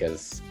myself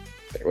because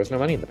there was no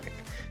money in the bank.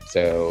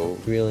 So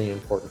really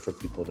important for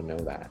people to know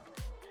that.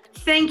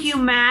 Thank you,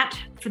 Matt,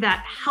 for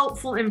that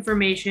helpful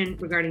information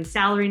regarding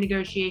salary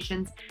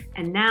negotiations.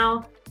 And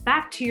now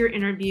back to your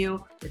interview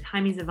with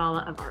Jaime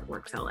Zavala of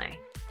Artworks LA.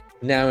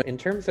 Now, in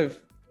terms of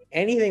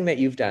anything that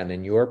you've done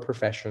in your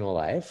professional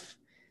life,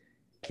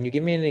 can you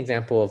give me an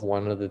example of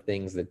one of the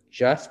things that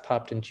just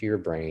popped into your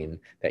brain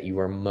that you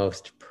are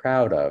most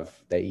proud of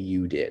that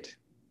you did?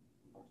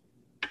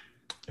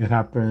 It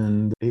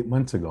happened 8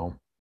 months ago.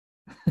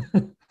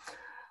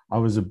 I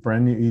was a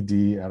brand new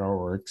ED at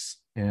Artworks,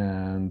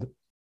 and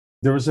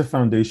there was a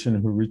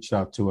foundation who reached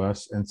out to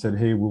us and said,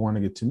 hey, we want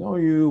to get to know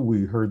you.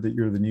 We heard that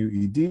you're the new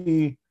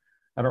ED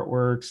at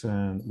Artworks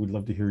and we'd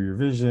love to hear your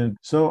vision.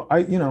 So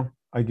I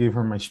gave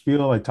her my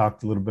spiel. I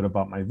talked a little bit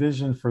about my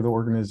vision for the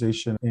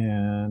organization,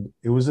 and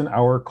it was an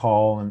hour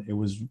call, and it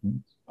was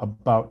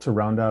about to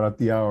round out at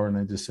the hour. And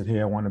I just said, hey,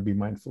 I want to be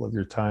mindful of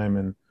your time,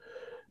 and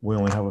we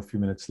only have a few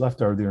minutes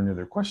left. Are there any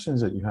other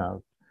questions that you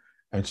have?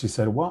 And she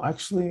said, well,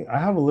 actually, I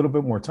have a little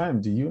bit more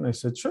time. Do you? And I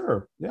said,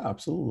 sure. Yeah,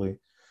 absolutely.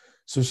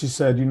 So she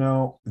said,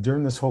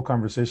 during this whole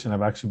conversation,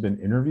 I've actually been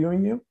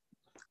interviewing you,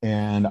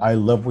 and I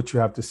love what you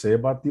have to say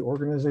about the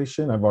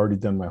organization. I've already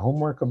done my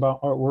homework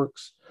about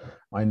Artworks.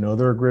 I know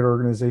they're a great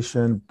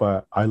organization,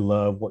 but I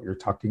love what you're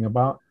talking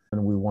about.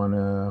 And we want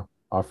to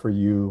offer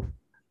you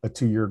a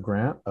 2-year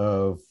grant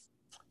of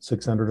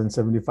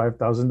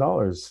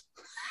 $675,000.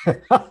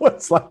 I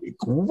was like,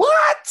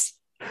 what?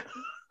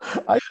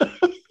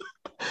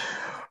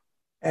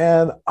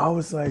 And I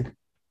was like,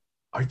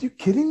 are you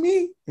kidding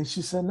me? And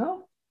she said,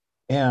 no.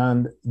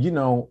 And,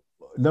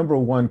 number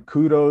one,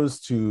 kudos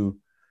to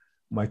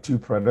my 2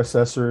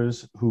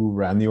 predecessors who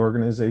ran the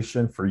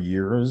organization for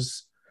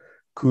years.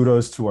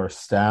 Kudos to our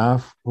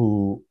staff,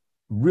 who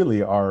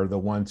really are the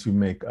ones who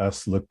make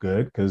us look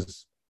good,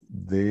 because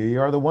they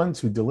are the ones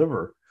who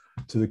deliver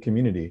to the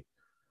community.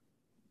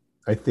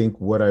 I think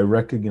what I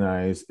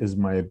recognize is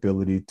my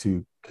ability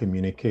to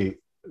communicate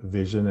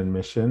vision and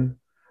mission,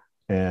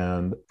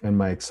 and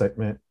my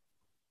excitement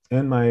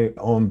and my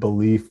own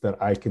belief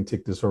that I can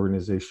take this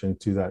organization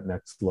to that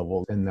next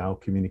level, and now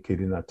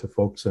communicating that to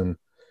folks and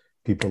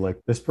people like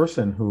this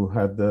person who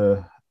had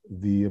the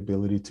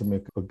ability to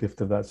make a gift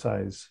of that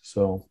size.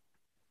 So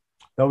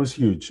that was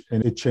huge.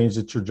 And it changed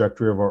the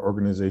trajectory of our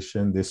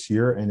organization this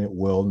year, and it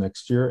will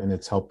next year. And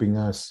it's helping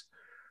us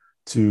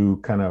to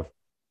kind of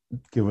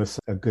give us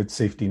a good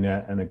safety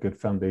net and a good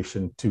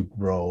foundation to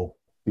grow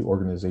the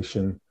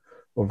organization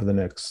over the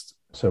next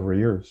several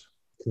years.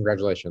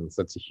 Congratulations.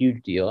 That's a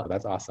huge deal.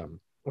 That's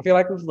awesome. I feel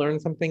like we've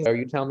learned something. Or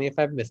you tell me if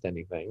I've missed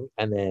anything.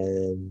 And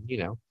then,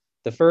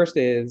 the first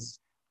is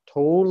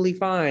totally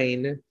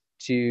fine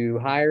to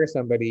hire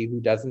somebody who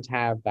doesn't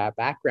have that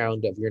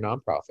background of your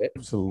nonprofit.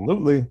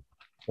 Absolutely.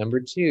 Number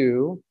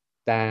 2,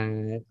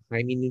 that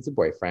Jaime needs a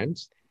boyfriend.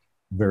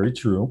 Very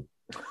true.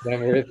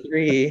 Number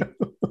 3,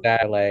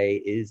 that LA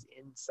is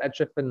in such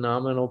a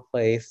phenomenal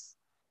place.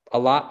 A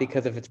lot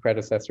because of its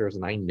predecessors,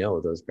 and I know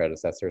those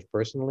predecessors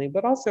personally,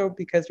 but also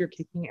because you're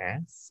kicking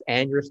ass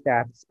and your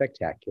staff is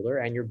spectacular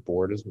and your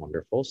board is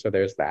wonderful. So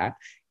there's that.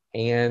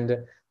 And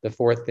the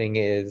 4th thing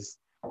is,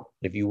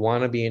 if you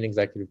want to be an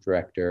executive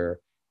director,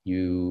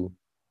 you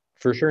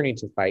for sure need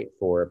to fight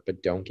for it,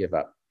 but don't give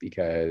up,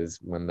 because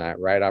when that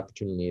right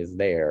opportunity is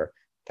there,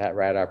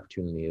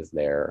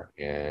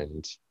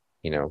 and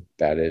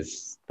that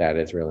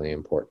is really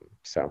important.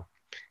 So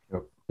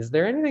is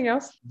there anything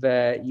else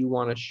that you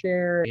want to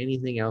share?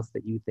 Anything else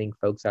that you think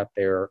folks out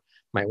there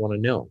might want to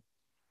know?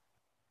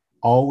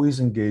 Always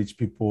engage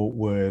people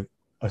with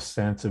a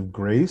sense of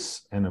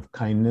grace and of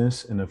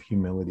kindness and of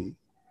humility,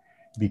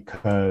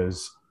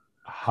 because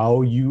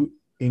how you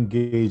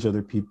engage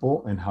other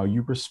people and how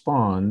you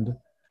respond,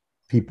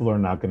 people are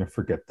not going to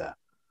forget that.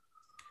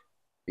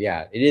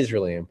 Yeah, it is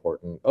really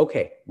important.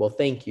 Okay, well,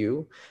 thank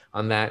you.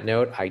 On that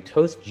note, I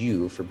toast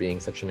you for being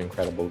such an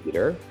incredible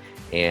leader,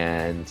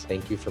 and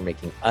thank you for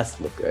making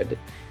us look good.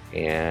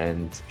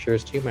 And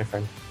cheers to you, my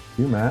friend.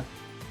 You, Matt.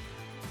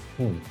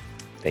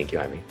 Thank you,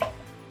 Jaime.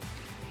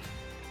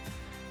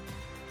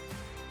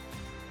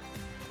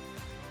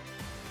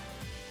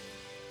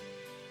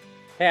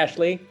 Hey,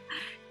 Ashley.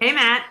 Hey,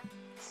 Matt.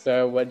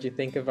 So what'd you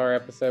think of our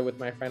episode with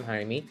my friend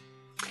Jaime?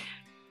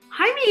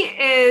 Jaime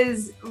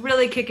is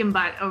really kicking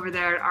butt over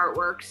there at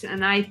Artworks.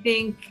 And I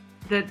think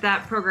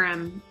that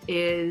program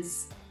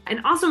is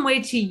an awesome way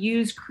to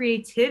use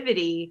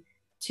creativity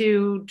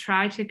to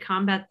try to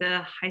combat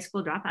the high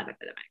school dropout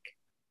epidemic.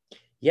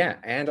 Yeah,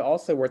 and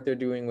also what they're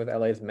doing with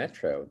LA's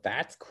Metro.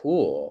 That's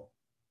cool.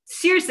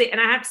 Seriously, and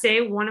I have to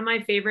say, one of my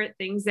favorite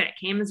things that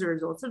came as a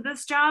result of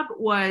this job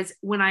was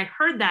when I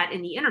heard that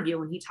in the interview,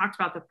 when he talked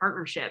about the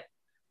partnership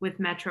with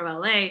Metro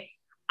LA,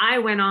 I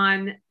went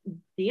on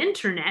the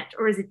internet,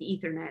 or is it the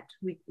Ethernet?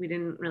 We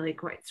didn't really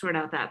quite sort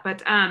out that,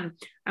 but I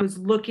was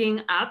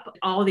looking up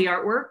all the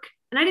artwork,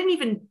 and I didn't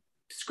even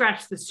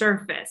scratch the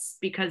surface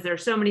because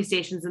there's so many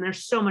stations and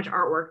there's so much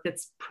artwork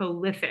that's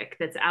prolific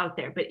that's out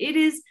there. But it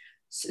is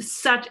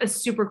such a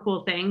super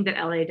cool thing that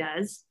LA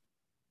does,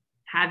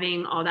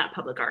 having all that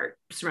public art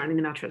surrounding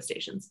the Metro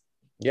stations.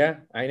 Yeah,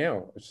 I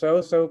know.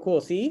 So cool.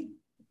 See?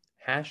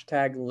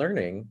 Hashtag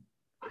learning.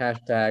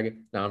 Hashtag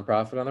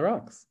nonprofit on the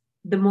rocks.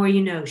 The more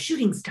you know,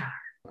 shooting star.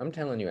 I'm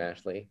telling you,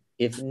 Ashley,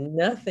 if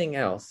nothing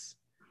else,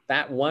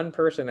 that one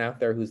person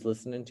out there who's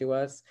listening to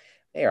us,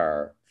 they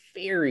are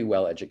very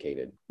well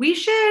educated. We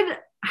should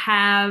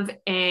have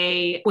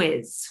a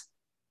quiz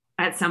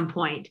at some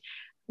point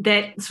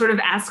that sort of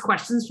asks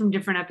questions from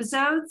different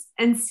episodes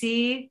and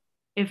see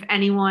if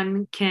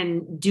anyone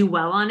can do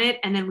well on it.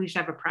 And then we should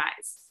have a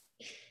prize.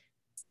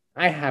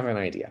 I have an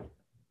idea.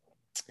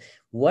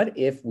 What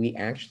if we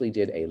actually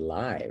did a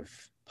live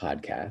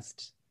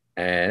podcast?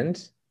 And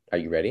are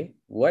you ready?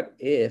 What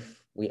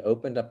if we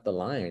opened up the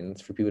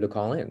lines for people to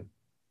call in?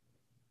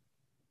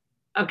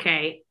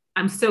 Okay.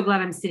 I'm so glad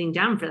I'm sitting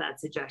down for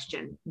that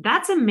suggestion.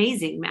 That's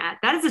amazing, Matt.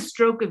 That is a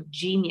stroke of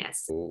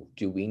genius.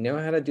 Do we know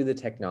how to do the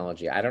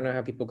technology? I don't know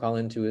how people call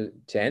into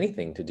to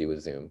anything to do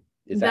with Zoom.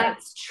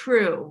 That's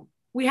true.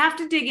 We have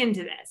to dig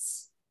into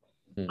this.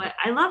 But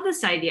I love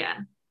this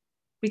idea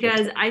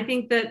because I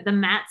think that the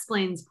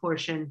Mattsplains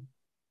portion,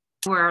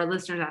 where our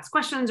listeners ask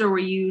questions or where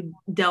you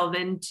delve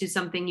into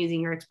something using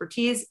your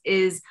expertise,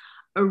 is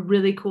a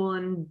really cool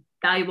and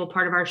valuable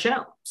part of our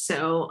show.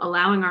 So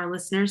allowing our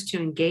listeners to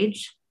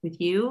engage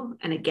with you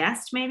and a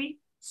guest, maybe,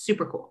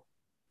 super cool.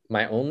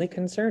 My only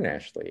concern,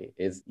 Ashley,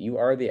 is you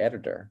are the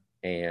editor,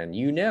 and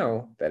you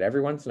know that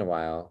every once in a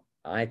while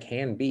I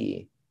can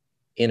be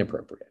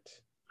inappropriate.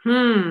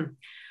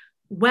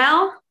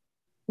 Well,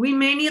 we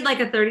may need like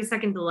a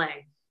 30-second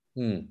delay.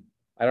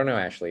 I don't know,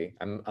 Ashley.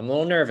 I'm a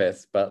little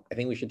nervous, but I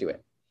think we should do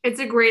it.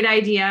 It's a great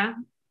idea.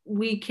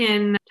 We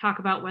can talk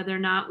about whether or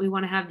not we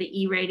want to have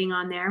the E rating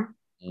on there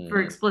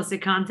for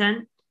explicit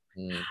content.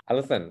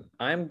 Listen,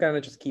 I'm going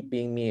to just keep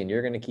being me and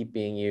you're going to keep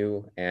being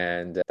you.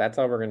 And that's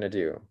all we're going to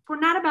do. We're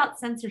not about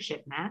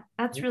censorship, Matt.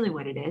 That's really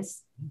what it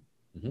is.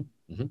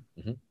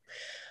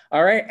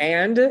 All right.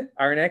 And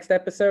our next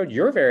episode,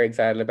 you're very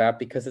excited about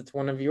because it's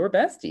one of your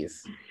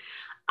besties.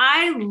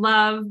 I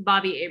love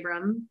Bobby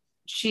Abram.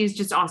 She's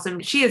just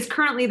awesome. She is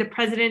currently the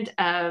president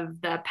of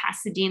the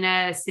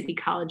Pasadena City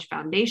College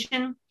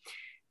Foundation.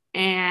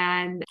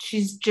 And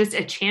she's just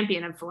a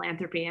champion of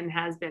philanthropy and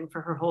has been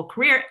for her whole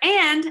career.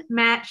 And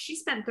Matt, she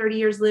spent 30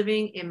 years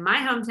living in my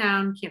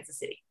hometown, Kansas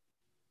City.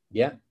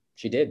 Yeah,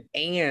 she did.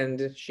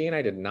 And she and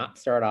I did not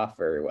start off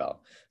very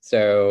well.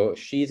 So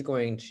she's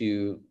going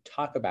to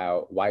talk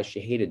about why she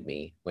hated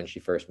me when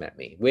she first met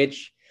me,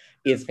 which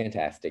is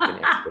fantastic.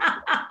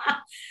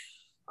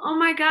 Oh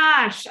my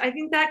gosh. I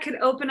think that could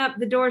open up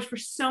the doors for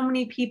so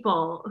many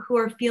people who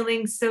are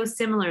feeling so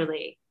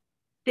similarly.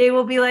 They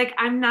will be like,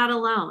 I'm not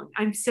alone.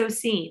 I'm so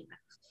seen.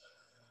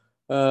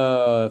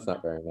 Oh, that's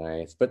not very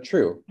nice, but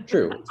true.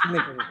 True.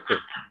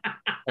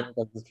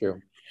 That's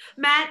true.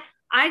 Matt,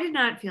 I did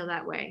not feel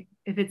that way,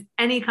 if it's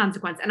any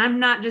consequence. And I'm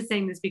not just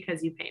saying this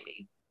because you pay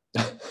me.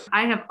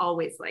 I have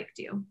always liked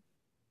you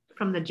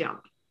from the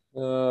jump.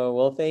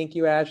 Well, thank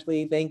you,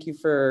 Ashley. Thank you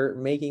for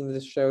making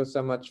this show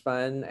so much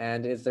fun.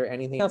 And is there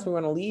anything else we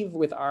want to leave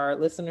with our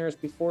listeners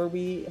before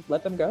we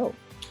let them go?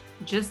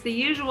 Just the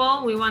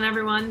usual. We want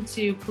everyone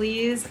to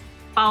please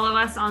follow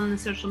us on the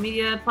social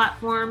media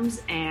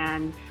platforms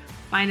and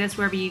find us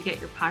wherever you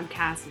get your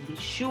podcasts, and be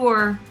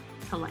sure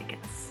to like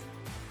us.